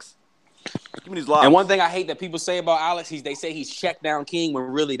go, Alex. Give me these lobs. And one thing I hate that people say about Alex, they say he's check down king when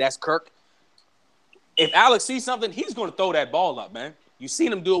really that's Kirk. If Alex sees something, he's going to throw that ball up, man. You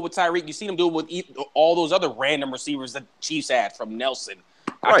seen him do it with Tyreek. You seen him do it with all those other random receivers that Chiefs had, from Nelson.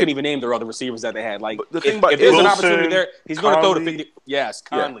 I couldn't even name their other receivers that they had. Like, if there's an opportunity there, he's going to throw the 50. Yes,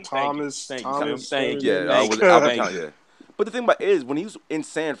 Conley. Thomas. Thank you. Yeah. But the thing about it is, when he was in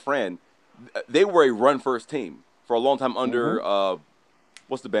San Fran, they were a run-first team for a long time under,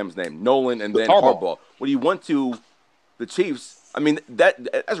 what's the Bama's name? Nolan and then Harbaugh. When he went to the Chiefs,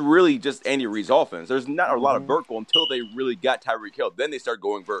 that's really just Andy Reid's offense. There's not a lot of vertical until they really got Tyreek Hill. Then they started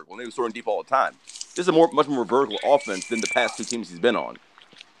going vertical, and they were throwing deep all the time. This is a much more vertical offense than the past two teams he's been on.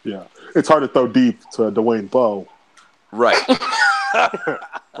 Yeah, it's hard to throw deep to Dwayne Bowe. Right.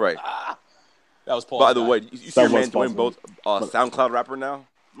 Right. That was Paul. By the way, you see your man Dwayne Bowe's SoundCloud rapper now?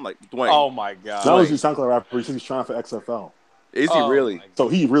 I'm like, Dwayne. Oh, my God. Not only is he a SoundCloud rapper, he's trying for XFL. Is he really? So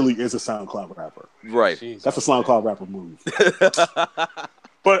he really is a SoundCloud rapper. Right. Jesus, that's a SoundCloud rapper move.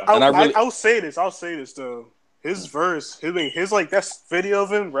 But I'll say this though. His verse, his like that video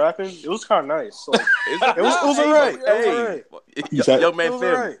of him rapping, it was kind of nice. Like, it was alright. It was alright. Young man,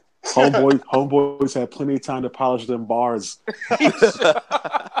 Fib. Homeboys had plenty of time to polish them bars.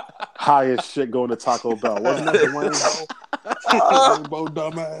 High as shit going to Taco Bell. Wasn't that Dwayne Bowe,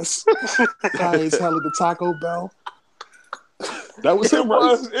 dumbass? High as hell at the Taco Bell. That was him,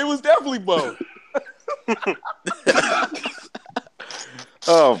 right? It was definitely Bowe.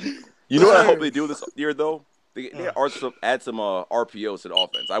 You know what I hope they do this year, though? They add some RPOs to the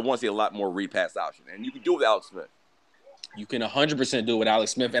offense. I want to see a lot more read pass option, and you can do it with Alex Smith. You can 100% do it with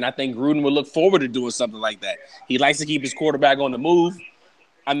Alex Smith, and I think Gruden would look forward to doing something like that. He likes to keep his quarterback on the move.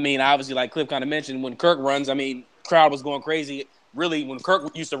 Obviously, like Cliff kind of mentioned, when Kirk runs, crowd was going crazy. Really, when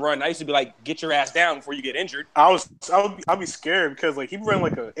Kirk used to run, I used to be like, "Get your ass down before you get injured." I'd be scared because like he ran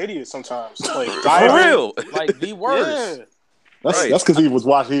like an idiot sometimes. Like for real, like the worst. Yeah. That's because he was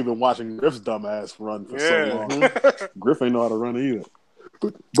watching Griff's dumbass run for so long. Griff ain't know how to run either.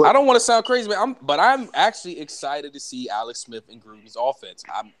 But I don't want to sound crazy, but I'm actually excited to see Alex Smith and Gruden's offense.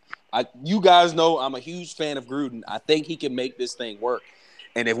 You guys know I'm a huge fan of Gruden. I think he can make this thing work.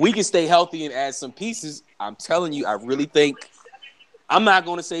 And if we can stay healthy and add some pieces, I'm telling you, I really think I'm not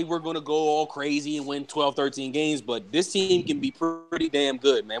going to say we're going to go all crazy and win 12, 13 games, but this team can be pretty damn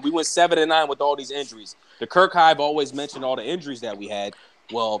good, man. We went 7-9 with all these injuries. The Kirk Hive always mentioned all the injuries that we had.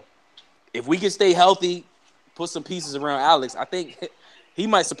 Well, if we can stay healthy, put some pieces around Alex, I think he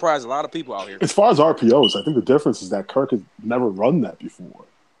might surprise a lot of people out here. As far as RPOs, I think the difference is that Kirk has never run that before.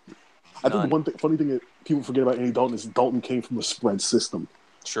 I think the one funny thing that people forget about Andy Dalton is Dalton came from a spread system.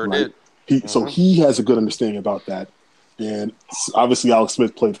 Sure did. So he has a good understanding about that. And obviously Alex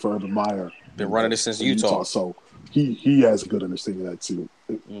Smith played for Urban Meyer. Been running this since Utah. So he has a good understanding of that too.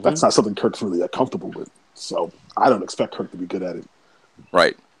 That's not something Kirk's really that comfortable with. So I don't expect Kirk to be good at it.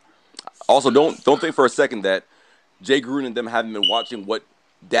 Right. Also, don't think for a second that Jay Gruden and them haven't been watching what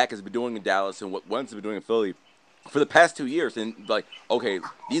Dak has been doing in Dallas and what Wentz has been doing in Philly for the past 2 years. And like, okay,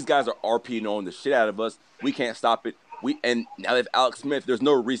 these guys are RPing the shit out of us. We can't stop it. And now they have Alex Smith. There's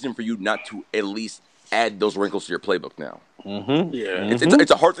no reason for you not to at least add those wrinkles to your playbook now. Yeah,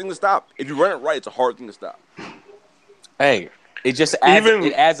 it's a hard thing to stop. If you run it right, it's a hard thing to stop. Hey, it just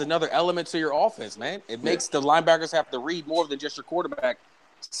adds another element to your offense, man. It makes the linebackers have to read more than just your quarterback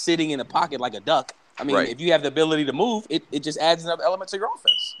sitting in a pocket like a duck. If you have the ability to move, it just adds another element to your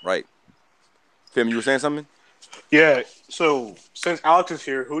offense. Right. Fim, you were saying something? Yeah. So since Alex is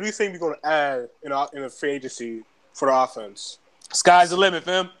here, who do you think we're going to add in a free agency for the offense? Sky's the limit,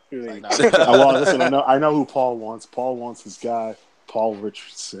 fam. Well, listen, I know who Paul wants. Paul wants his guy, Paul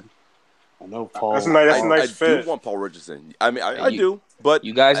Richardson. I know Paul. That's a nice fit. I do want Paul Richardson. I mean, I do, but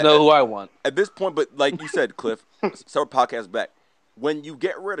you guys know who I want at this point. But like you said, Cliff, several podcasts back, when you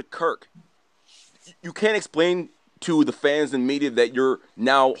get rid of Kirk, you can't explain to the fans and media that you're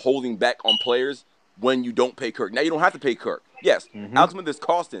now holding back on players when you don't pay Kirk. Now you don't have to pay Kirk. Yes, Alex Smith is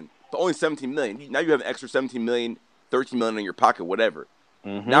costing, but only $17 million. Now you have an extra $17 million, $13 million in your pocket, whatever.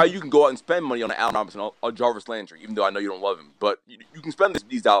 Now you can go out and spend money on Allen Robinson or Jarvis Landry, even though I know you don't love him. But you can spend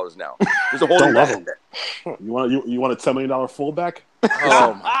these dollars now. There's a whole don't love him. You want a $10 million fullback?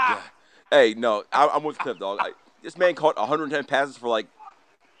 Oh my god! Hey, no, I'm with Cliff, dog. This man caught 110 passes for like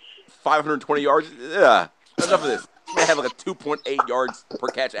 520 yards. Yeah, enough of this. This man had like a 2.8 yards per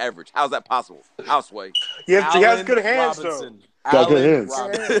catch average. How's that possible? Houseway. He has good hands, though. Got good hands.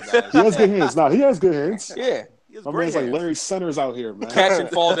 He has good hands. He has good hands. Yeah. My man's like Larry Centers out here, man. Catch and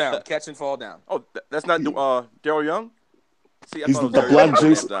fall down. Oh, that's not Daryl Young? See, he's the black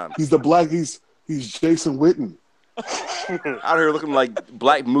Jason. He's the black. He's Jason Witten. Out here looking like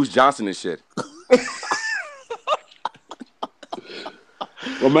Black Moose Johnson and shit.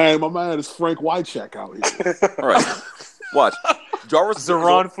 My man is Frank Wycheck out here. All right, watch. Jarvis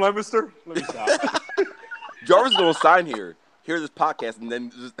Zeron Flemister. Let me stop. Jarvis is gonna sign here, hear this podcast, and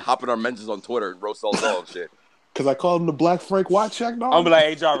then just hop in our mentions on Twitter and roast all dog shit. Because I called him the Black Frank Wycheck, no? I'm gonna be like,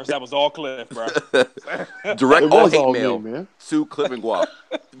 hey, Jarvis, that was all Cliff, bro. Direct all hate mail. Man. Sue Cliff and Guap.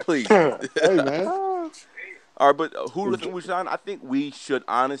 Please. Hey, man. All right, but who do you think we should sign? I think we should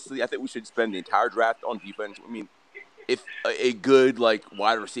spend the entire draft on defense. I mean, if a good, like,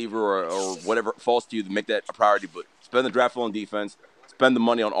 wide receiver or whatever falls to you, to make that a priority. But spend the draft on defense. Spend the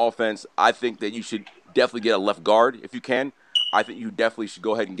money on offense. I think that you should definitely get a left guard if you can. I think you definitely should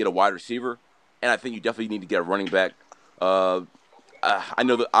go ahead and get a wide receiver. And I think you definitely need to get a running back. I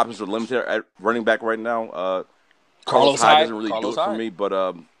know the options are limited at running back right now. Carlos Hyde doesn't really do it for me, but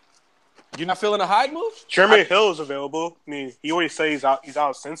you're not feeling a Hyde move? Jeremy Hill is available. I mean, he always says he's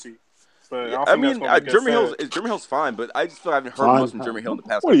out of Cincy. But Jeremy Hill's fine, but I just feel like I haven't heard much from Jeremy Hill in the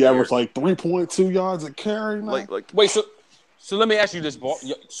past. What do you average, like 3.2 yards a carry? Man? Wait, so let me ask you this,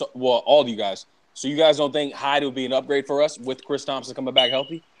 all of you guys. So you guys don't think Hyde would be an upgrade for us with Chris Thompson coming back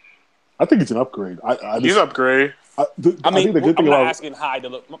healthy? I think it's an upgrade. He's an upgrade. I think the good thing about asking Hyde to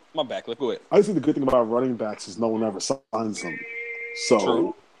look. My back. Let's go ahead. I think the good thing about running backs is no one ever signs them. So,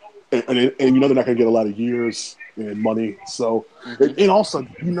 true. And you know they're not going to get a lot of years and money. So, and also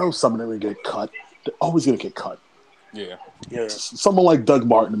some of them are going to get cut. They're always going to get cut. Yeah. Someone like Doug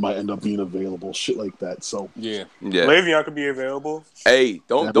Martin might end up being available. Shit like that. So yeah. Le'Veon could be available. Hey,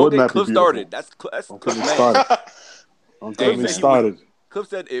 don't get Cliff started. That's Cliff started. Don't get me started. Cliff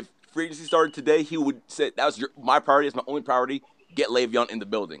said if free agency started today, he would say that was my priority. It's my only priority. Get Le'Veon in the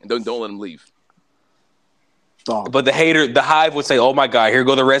building and don't let him leave. But the Hive would say, "Oh my God, here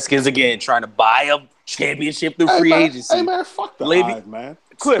go the Redskins again, trying to buy a championship through free agency." Hey man, fuck the Hive, man.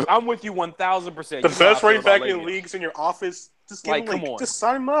 Cliff, I'm with you 1,000%. The best running back in the leagues in your office. Just just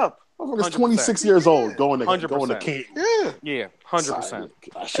sign him up. He's 26 years old, going to King. Yeah, 100%.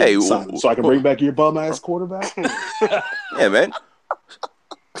 Hey, so I can bring back your bum ass quarterback. Yeah, man.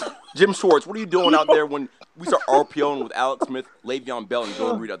 Jim Schwartz, what are you doing out there when we start RPOing with Alex Smith, Le'Veon Bell, and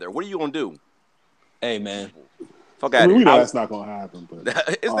Jordan Reed out there? What are you gonna do? Hey, man. Fuck out of here. We know that's not gonna happen, but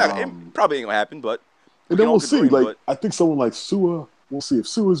it's not. It probably ain't gonna happen, but and then we'll see. I think someone like Sua. We'll see if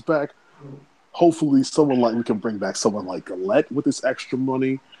Sua's back. Hopefully, we can bring back someone like Gillette with this extra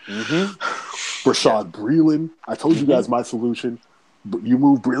money. Rashad Breeland. I told you guys my solution. You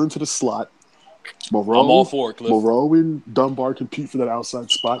move Breeland to the slot. Moreau, I'm all for it, Cliff. Moreau and Dunbar compete for that outside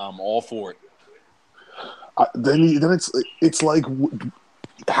spot. I'm all for it. Then it's like,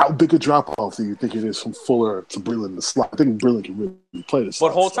 how big a drop off do you think it is from Fuller to Breeland in the slot? I think Breeland can really play the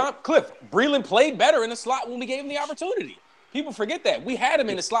slot. But whole time, Cliff, Breeland played better in the slot when we gave him the opportunity. People forget that we had him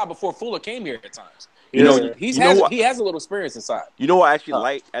in the slot before Fuller came here at times. He has a little experience inside. You know what I actually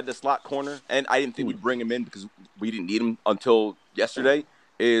like at the slot corner, and I didn't think we'd bring him in because we didn't need him until yesterday.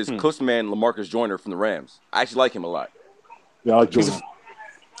 Is Cliff's man LaMarcus Joyner from the Rams. I actually like him a lot. Yeah, I like Joyner.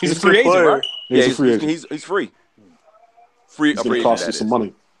 He's a free agent, right? Yeah, he's a free agent. He's free. It's going to cost you some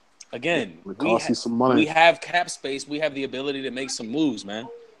money. Again, we have cap space. We have the ability to make some moves, man.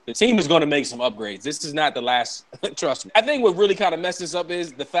 The team is going to make some upgrades. This is not the last. Trust me. I think what really kind of messed this up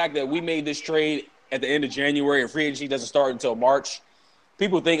is the fact that we made this trade at the end of January and free agency doesn't start until March.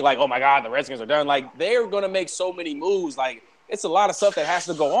 People think like, oh my God, the Redskins are done. Like, they're going to make so many moves. Like, it's a lot of stuff that has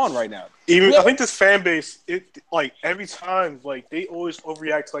to go on right now. I think this fan base, every time, they always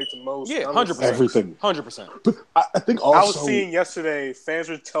overreact to the most. Yeah, 100%. Everything, 100%. But I think also I was seeing yesterday, fans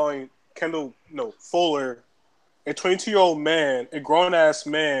were telling Fuller, a 22-year-old man, a grown ass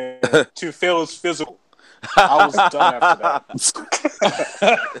man, to fail his physical. I was done after that.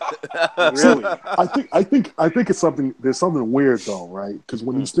 Really? I think it's something. There's something weird though, right? Because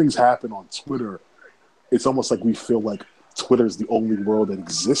when these things happen on Twitter, it's almost like we feel like Twitter is the only world that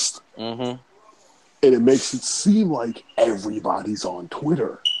exists, and it makes it seem like everybody's on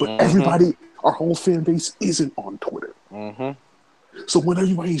Twitter, but everybody, our whole fan base, isn't on Twitter. So when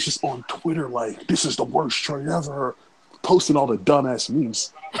everybody's just on Twitter, like this is the worst trade ever, posting all the dumbass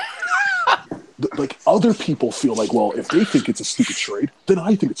memes. Like other people feel like, well, if they think it's a stupid trade, then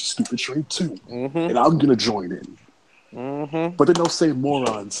I think it's a stupid trade too, and I'm gonna join in. But then those same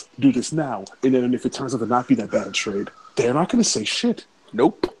morons do this now, and then if it turns out to not be that bad a trade, they're not gonna say shit.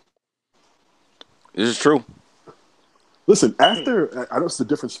 Nope. This is true. Listen, after I know it's a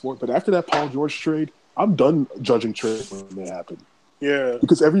different sport, but after that Paul George trade, I'm done judging trades when they happen. Yeah,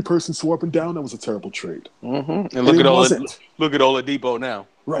 because every person swore up and down that was a terrible trade. And look at Oladipo now.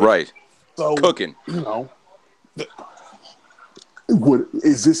 Right. So, cooking.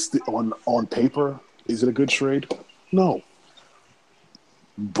 Is this on paper? Is it a good trade? No.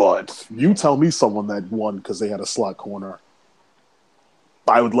 But you tell me someone that won because they had a slot corner.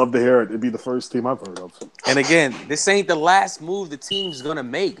 I would love to hear it. It'd be the first team I've heard of. And again, this ain't the last move the team's going to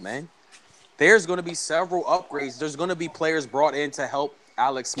make, man. There's going to be several upgrades. There's going to be players brought in to help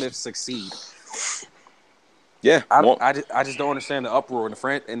Alex Smith succeed. Yeah, I just don't understand the uproar in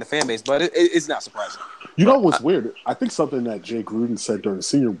the fan base, but it's not surprising. You know what's weird? I think something that Jay Gruden said during the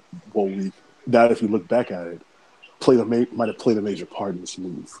Senior Bowl week, that if you look back at it, might have played a major part in this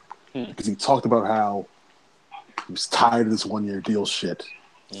move. Because he talked about how he was tired of this one-year deal shit.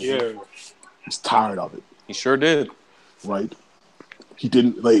 Yeah. He's tired of it. He sure did. Right? He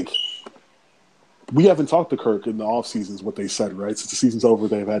didn't, we haven't talked to Kirk in the offseason is what they said, right? Since the season's over,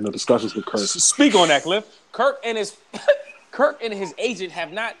 they've had no discussions with Kirk. Speak on that, Cliff. Kirk and his agent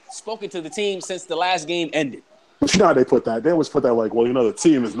have not spoken to the team since the last game ended. But you know how they put that? They always put that the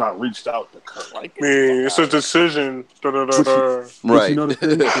team has not reached out to Kirk. It's a decision. Right. You know the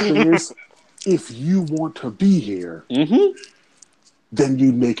thing is, if you want to be here, then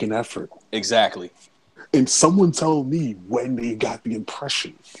you make an effort. Exactly. And someone told me when they got the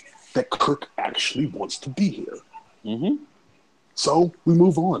impression that Kirk actually wants to be here. So we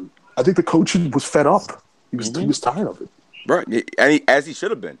move on. I think the coach was fed up. He was tired of it. Right. As he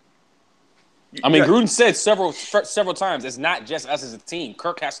should have been. Gruden said several times, it's not just us as a team.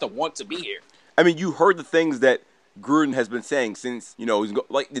 Kirk has to want to be here. You heard the things that Gruden has been saying since, he's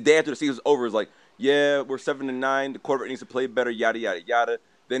the day after the season was over, is like, yeah, we're 7-9. The quarterback needs to play better, yada, yada, yada.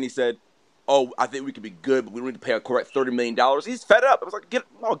 Then he said, oh, I think we could be good, but we don't need to pay our quarterback $30 million. He's fed up. I was like,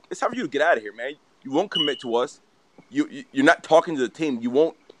 it's time for you to get out of here, man. You won't commit to us. You're not talking to the team. You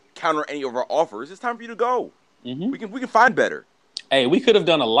won't counter any of our offers. It's time for you to go. We can find better. Hey, we could have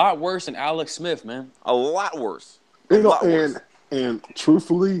done a lot worse than Alex Smith, man. A lot worse. And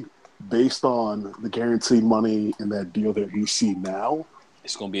truthfully, based on the guaranteed money and that deal that we see now,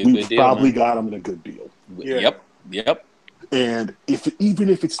 it's going to be a good deal. We probably got him in a good deal. Yeah. Yep. And even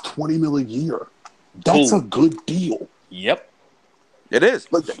if it's $20 million a year, that's a good deal. Yep. It is.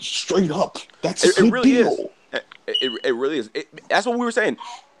 Straight up. That's a good deal. It really is. That's what we were saying.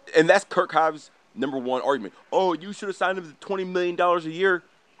 And that's Kirk Cobb's number one argument. Oh, you should have signed him to $20 million a year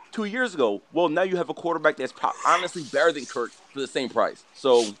 2 years ago. Well, now you have a quarterback that's honestly better than Kirk for the same price.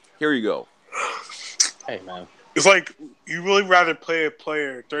 So here you go. Hey, man. It's like you really rather play a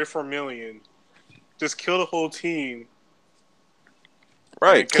player $34 million, just kill the whole team.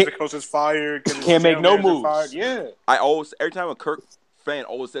 Right. Get the coaches fired. Can't make no moves. Fired. Yeah. Every time a Kirk fan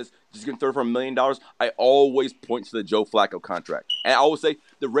always says, just give him $34 million, I always point to the Joe Flacco contract. And I always say,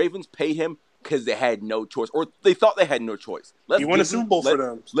 the Ravens paid him because they had no choice, or they thought they had no choice. He won a Super Bowl for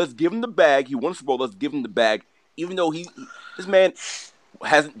them. Let's give him the bag. He won a Super Bowl. Let's give him the bag. Even though this man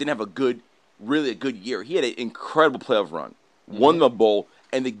didn't have really a good year. He had an incredible playoff run, won the bowl,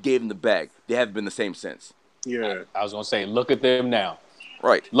 and they gave him the bag. They haven't been the same since. Yeah. I was going to say, look at them now.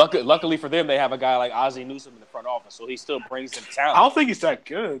 Right. Luckily for them, they have a guy like Ozzie Newsome in the front office, so he still brings them talent. I don't think he's that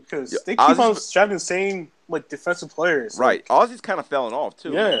good because they keep on drafting the same defensive players. Right. Ozzie's kind of falling off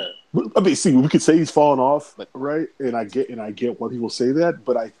too. Yeah. We could say he's falling off, right? And I get why people say that,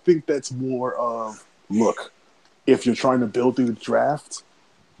 but I think that's more of, look, if you're trying to build through the draft,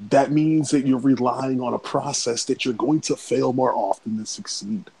 that means that you're relying on a process that you're going to fail more often than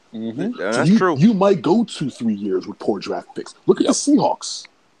succeed. Mm-hmm. That's true. You might go 2-3 years with poor draft picks. Look at the Seahawks.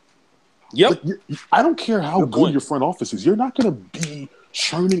 Yep. Like, I don't care how good your front office is. You're not going to be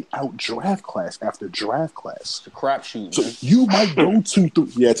churning out draft class after draft class. It's a crapshoot. So you might go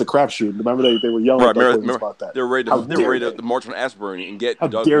 2-3. Yeah, it's a crapshoot. Remember they were yelling about that. They're ready to march on Ashburn and get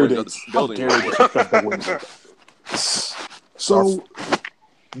Doug Williams out the building. So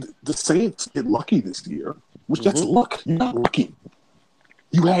the Saints get lucky this year, which that's luck. You're not lucky.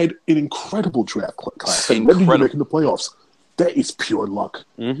 You had an incredible draft class. And then you're making the playoffs. That is pure luck.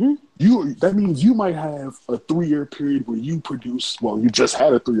 Mm-hmm. That means you might have a 3-year period where you produce. Well, you just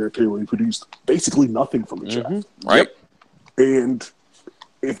had a 3-year period where you produced basically nothing from the draft, right? And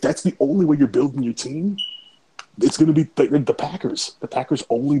if that's the only way you're building your team, it's going to be the Packers. The Packers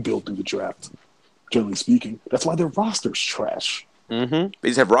only build through the draft, generally speaking. That's why their roster's trash. Mm-hmm. They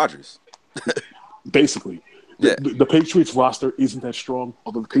just have Rodgers. Basically, the Patriots roster isn't that strong.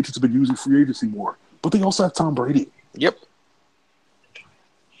 Although the Patriots have been using free agency more, but they also have Tom Brady. Yep.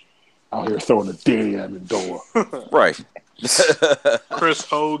 Out here throwing a Danny Amendola. Right. Chris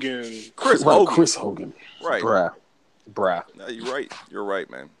Hogan. Chris Hogan. Right. Bruh. No, you're right. You're right,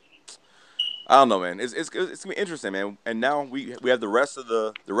 man. I don't know, man. It's gonna be interesting, man. And now we have the rest of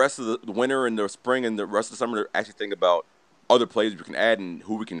the winter and the spring and the rest of the summer to actually think about other players we can add and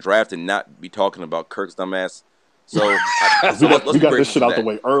who we can draft and not be talking about Kirk's dumbass. So we got this shit out the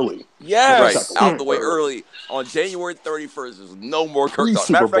way early. Yes, right, out the way early on January 31st. There's no more Kirk talk.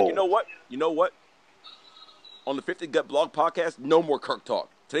 Matter of fact, you know what? On the 50 Gut Blog podcast, no more Kirk talk.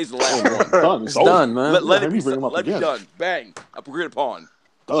 Today's the last one. It's done, man. Let it be done. Bang. Agreed upon.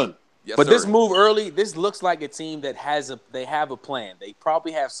 Done. Yes, but sir. This move early, this looks like a team that have a plan. They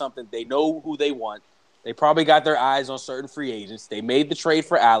probably have something. They know who they want. They probably got their eyes on certain free agents. They made the trade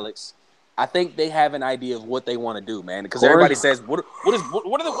for Alex. I think they have an idea of what they want to do, man. Because everybody says, "What is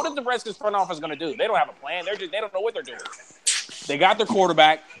the Redskins front office going to do?" They don't have a plan. They don't know what they're doing. They got their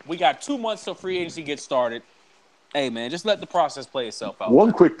quarterback. We got 2 months till free agency gets started. Hey, man, just let the process play itself out.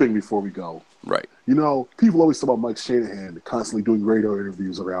 One quick thing before we go. Right. You know, people always talk about Mike Shanahan constantly doing radio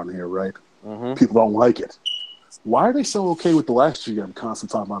interviews around here, right? Mm-hmm. People don't like it. Why are they so okay with the last GM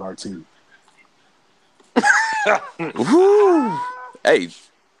constantly talking about our team? Hey,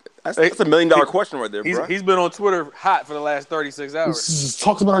 that's $1 million question right there, bro. He's been on Twitter hot for the last 36 hours.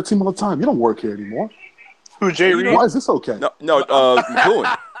 Talks about our team all the time. You don't work here anymore. Who, Jay Reed? Why is this okay? No,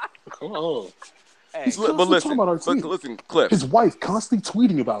 McLuhan. Oh. He's constantly talking about our team. Listen, Cliff. His wife constantly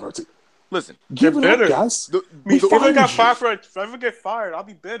tweeting about our team. Listen. Give it up, guys. If I ever get fired, I'll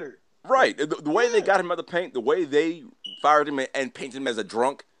be bitter. Right. The way they got him out of the paint, the way they fired him and painted him as a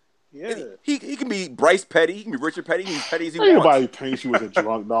drunk. Yeah. He can be Bryce Petty. He can be Richard Petty. He can be petty as he wants. Anybody paints you as a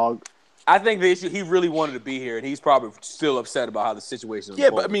drunk, dog. I think the issue, he really wanted to be here, and he's probably still upset about how the situation is. Yeah,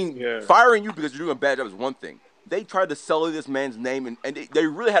 but I mean, firing you because you're doing a bad job is one thing. They tried to sully this man's name, and they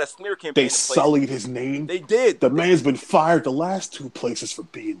really had a smear campaign. They sullied his name? They did. The man's been fired the last 2 places for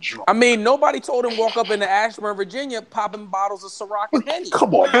being drunk. I mean, nobody told him walk up into Ashburn, Virginia, popping bottles of Ciroc and Henny.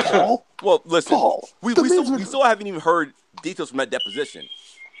 Come on, Paul. Well, listen, Paul, we still haven't even heard details from that deposition.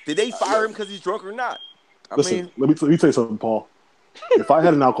 Did they fire him because he's drunk or not? Listen, let me tell you something, Paul. If I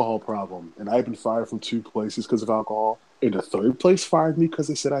had an alcohol problem and I had been fired from 2 places because of alcohol, and the 3rd place fired me because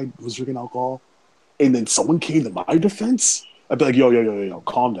they said I was drinking alcohol, and then someone came to my defense, I'd be like, yo,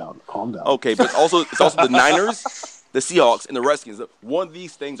 calm down. Okay, but it's also the Niners, the Seahawks, and the Redskins. One of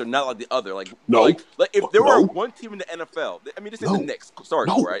these things are not like the other. Like if there were one team in the NFL, I mean, this is the Knicks. Sorry,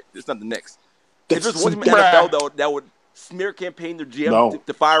 right? It's not the Knicks. If there's one team in the NFL that would smear campaign their GM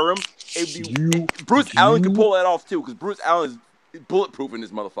to fire him, it'd be Bruce Allen could pull that off too, because Bruce Allen is bulletproof in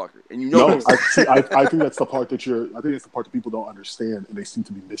this motherfucker, and you know. I think that's the part that people don't understand, and they seem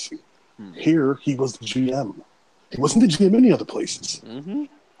to be missing. Here, he was the GM. He wasn't the GM any other places. Mm-hmm.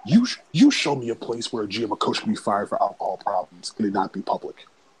 You show me a place where a GM or coach can be fired for alcohol problems and it not be public.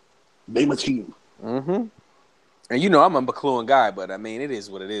 Name a team. Mm-hmm. And you know I'm a McLuhan guy, but I mean, it is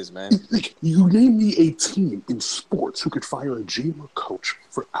what it is, man. You name me a team in sports who could fire a GM or coach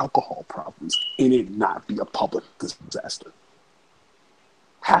for alcohol problems and it not be a public disaster.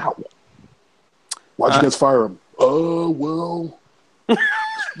 How? Why'd you guys fire him? Well...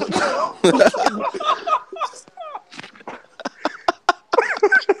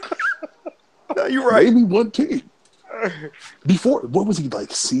 No, you're right. Maybe one team. Before, what was he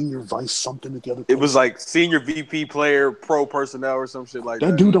like? Senior vice something at the other place? It was like senior VP player, pro personnel, or some shit like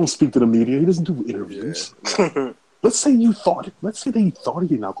that. That dude don't speak to the media. He doesn't do interviews. Yeah. Let's say they thought he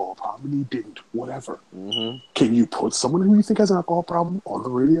had an alcohol problem and he didn't. Whatever. Mm-hmm. Can you put someone who you think has an alcohol problem on the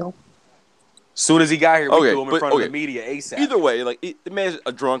radio? Soon as he got here, we threw him in front of the media ASAP. Either way, like the man's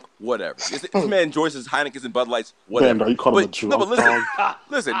a drunk, whatever. This man enjoys his Heinekens and Bud Lights, whatever. Man, you call him a drunk? No, but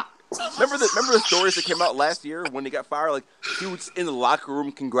listen. Remember the stories that came out last year when he got fired? Like he was in the locker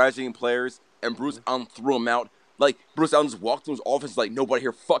room congratulating players, and Bruce Allen threw him out. Like Bruce Allen just walked into his office like nobody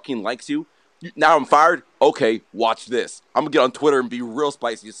here fucking likes you. Now I'm fired. Okay, watch this. I'm gonna get on Twitter and be real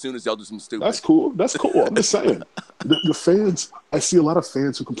spicy as soon as y'all do something stupid. That's cool. I'm just saying. The fans. I see a lot of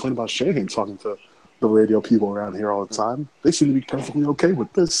fans who complain about Shanahan talking to the radio people around here all the time. They seem to be perfectly okay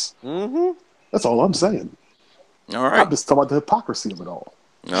with this. Mm-hmm. That's all I'm saying. All right. I'm just talking about the hypocrisy of it all.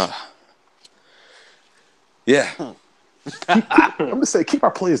 Yeah. I'm just saying, keep our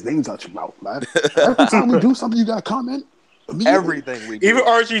players' names out your mouth, man. Every time we do something, you got to comment. Everything we do. Even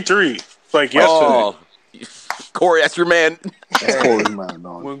RG3. Like yesterday. Corey, that's your man. That's Corey's man,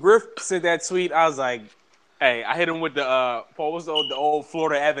 dog. When Griff sent that tweet, I was like, hey, I hit him with the the old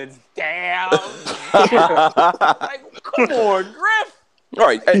Florida Evans. Damn. Like, come on, Griff. All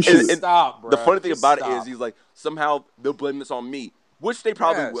right. And stop, bro. The funny thing about it is he's like, somehow they'll blame this on me, which they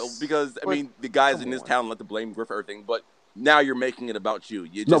probably will because, I mean, the guys in this town let the blame Griff for everything, but now you're making it about you.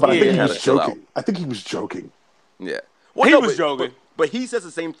 You just I think he was joking. I think he was joking. Yeah. Well, he was joking. But he says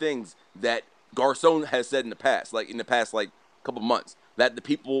the same things that Garcon has said in the past couple months, that the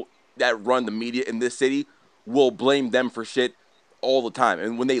people that run the media in this city will blame them for shit all the time.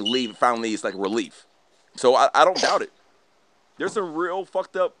 And when they leave, finally, it's like relief. So I don't doubt it. There's some real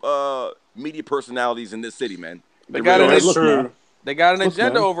fucked up media personalities in this city, man. They got an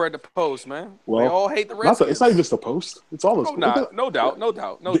agenda over at the Post, man. Well, they all hate the Redskins. It's not even just the Post. It's all those. No doubt.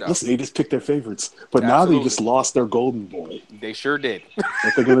 Listen, they just picked their favorites, but now they just lost their golden boy. They sure did.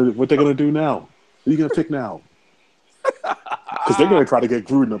 What they gonna do now? Who are you gonna pick now? Because they're gonna try to get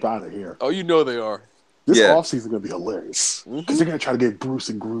Gruden up out of here. Oh, you know they are. This offseason is gonna be hilarious because they're gonna try to get Bruce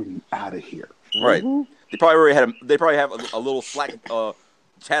and Gruden out of here. Right. They probably have a little Slack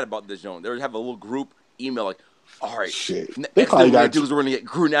chat about this, Joan. They have a little group email like, all right, shit. They probably got we're gonna get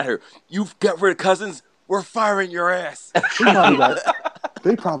Gruden out here. You've got rid of Cousins. We're firing your ass.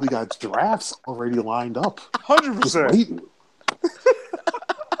 They probably got drafts already lined up. 100%.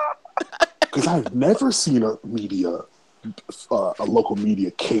 Because I've never seen a local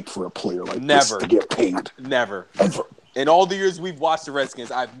media cape for a player like this to get paid. Never. Ever. In all the years we've watched the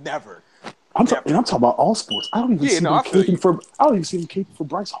Redskins, I've never. I'm talking about all sports. I don't even see them caping for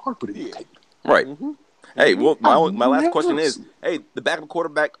Bryce Harper to get paid. Right. Mm-hmm. Hey, well, my last question is, hey, the backup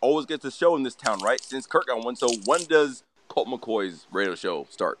quarterback always gets a show in this town, right? Since Kirk got one, so when does Colt McCoy's radio show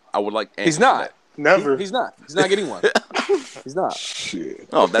start? I would like answers. He's not. Never. He's not. He's not getting one. He's not. Shit.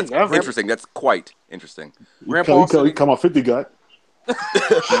 Oh, that's interesting. That's quite interesting. Grandpa, he come on 50 gut.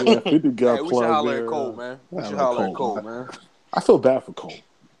 50 gut. Hey, we should holler at Cole, man. We should holler at Cole, man. I feel bad for Cole,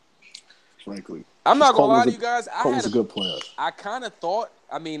 frankly. I'm not gonna lie to you guys. Cole was a good player. I kind of thought.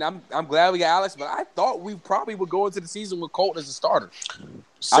 I mean, I'm glad we got Alex, but I thought we probably would go into the season with Colt as a starter.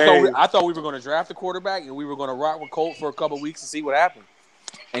 I thought we were going to draft a quarterback and we were going to rock with Colt for a couple of weeks and see what happened.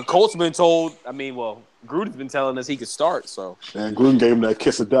 And Colt's been told. I mean, well, Gruden's been telling us he could start. So and Gruden gave him that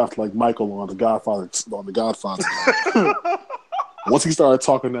kiss of death like Michael on the Godfather. Once he started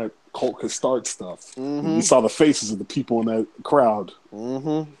talking that Colt could start stuff, you saw the faces of the people in that crowd.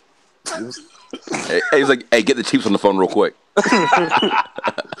 Mm-hmm. He's like, hey, get the Chiefs on the phone real quick.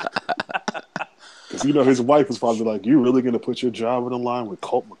 Because his wife was probably like, you really going to put your job on the line with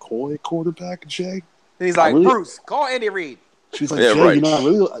Colt McCoy, quarterback, Jay? And he's like, Bruce, call Andy Reid. She's like, Jay, right. I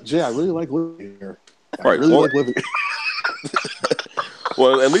really like living here. I really like living here.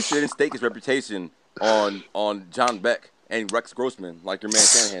 Well, at least they didn't stake his reputation on John Beck and Rex Grossman like your man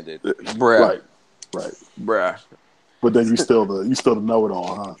Shanahan did. Right. Bruh. But then you still the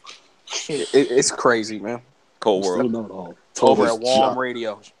know-it-all, huh? It's crazy, man. Cold world. Still know-it-all. Over at Warm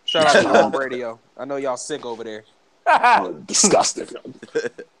Radio. Shout out to Warm Radio. I know y'all sick over there. Disgusting.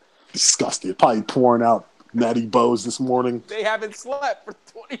 Disgusting. Probably pouring out Natty Bows this morning. They haven't slept for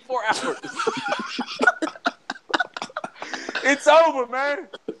 24 hours. It's over, man.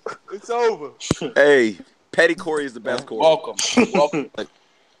 It's over. Hey, Petty Corey is the best Corey. Welcome.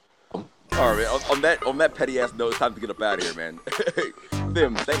 All right, on that petty ass note, it's time to get up out of here, man.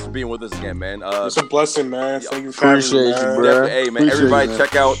 Them, thanks for being with us again, man. It's a blessing, man. Thank you for appreciate you, bro. Hey, man, everybody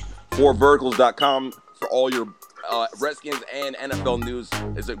check out 4verticals.com for all your Redskins and NFL news.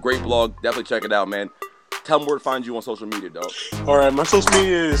 It's a great blog. Definitely check it out, man. Tell them where to find you on social media, dog. All right, my social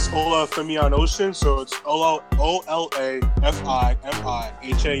media is Ola Femian Ocean, so it's OLAFIMIHAN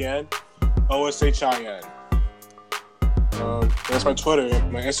OSHIN. That's my Twitter.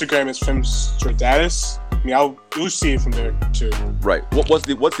 My Instagram is Femstradatus. I mean, you'll see it from there too. Right. What's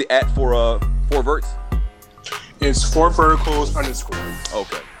the @ for 4 verts? It's 4 verticals _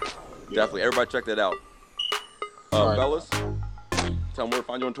 Okay. Definitely. Everybody check that out. Right. Fellas, tell them where to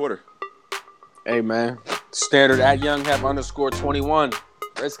find you on Twitter. Hey, man. Standard at YoungHep_21.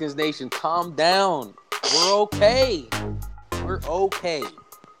 Redskins Nation, calm down. We're okay. We're okay.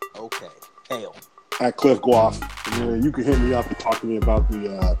 Okay. Hail. At Cliff Guaf. Yeah, you can hit me up and talk to me about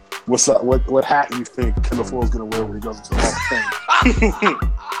the what's up, what hat you think Kendall Fuller's gonna wear when he goes into the Hall of Fame.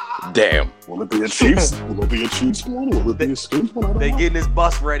 Damn. Will it be a Chiefs? Will it be a Chiefs one? Will it be a Skins one? They getting this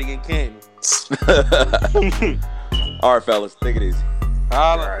bus ready in Canton. All right, fellas, take it easy.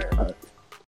 All right.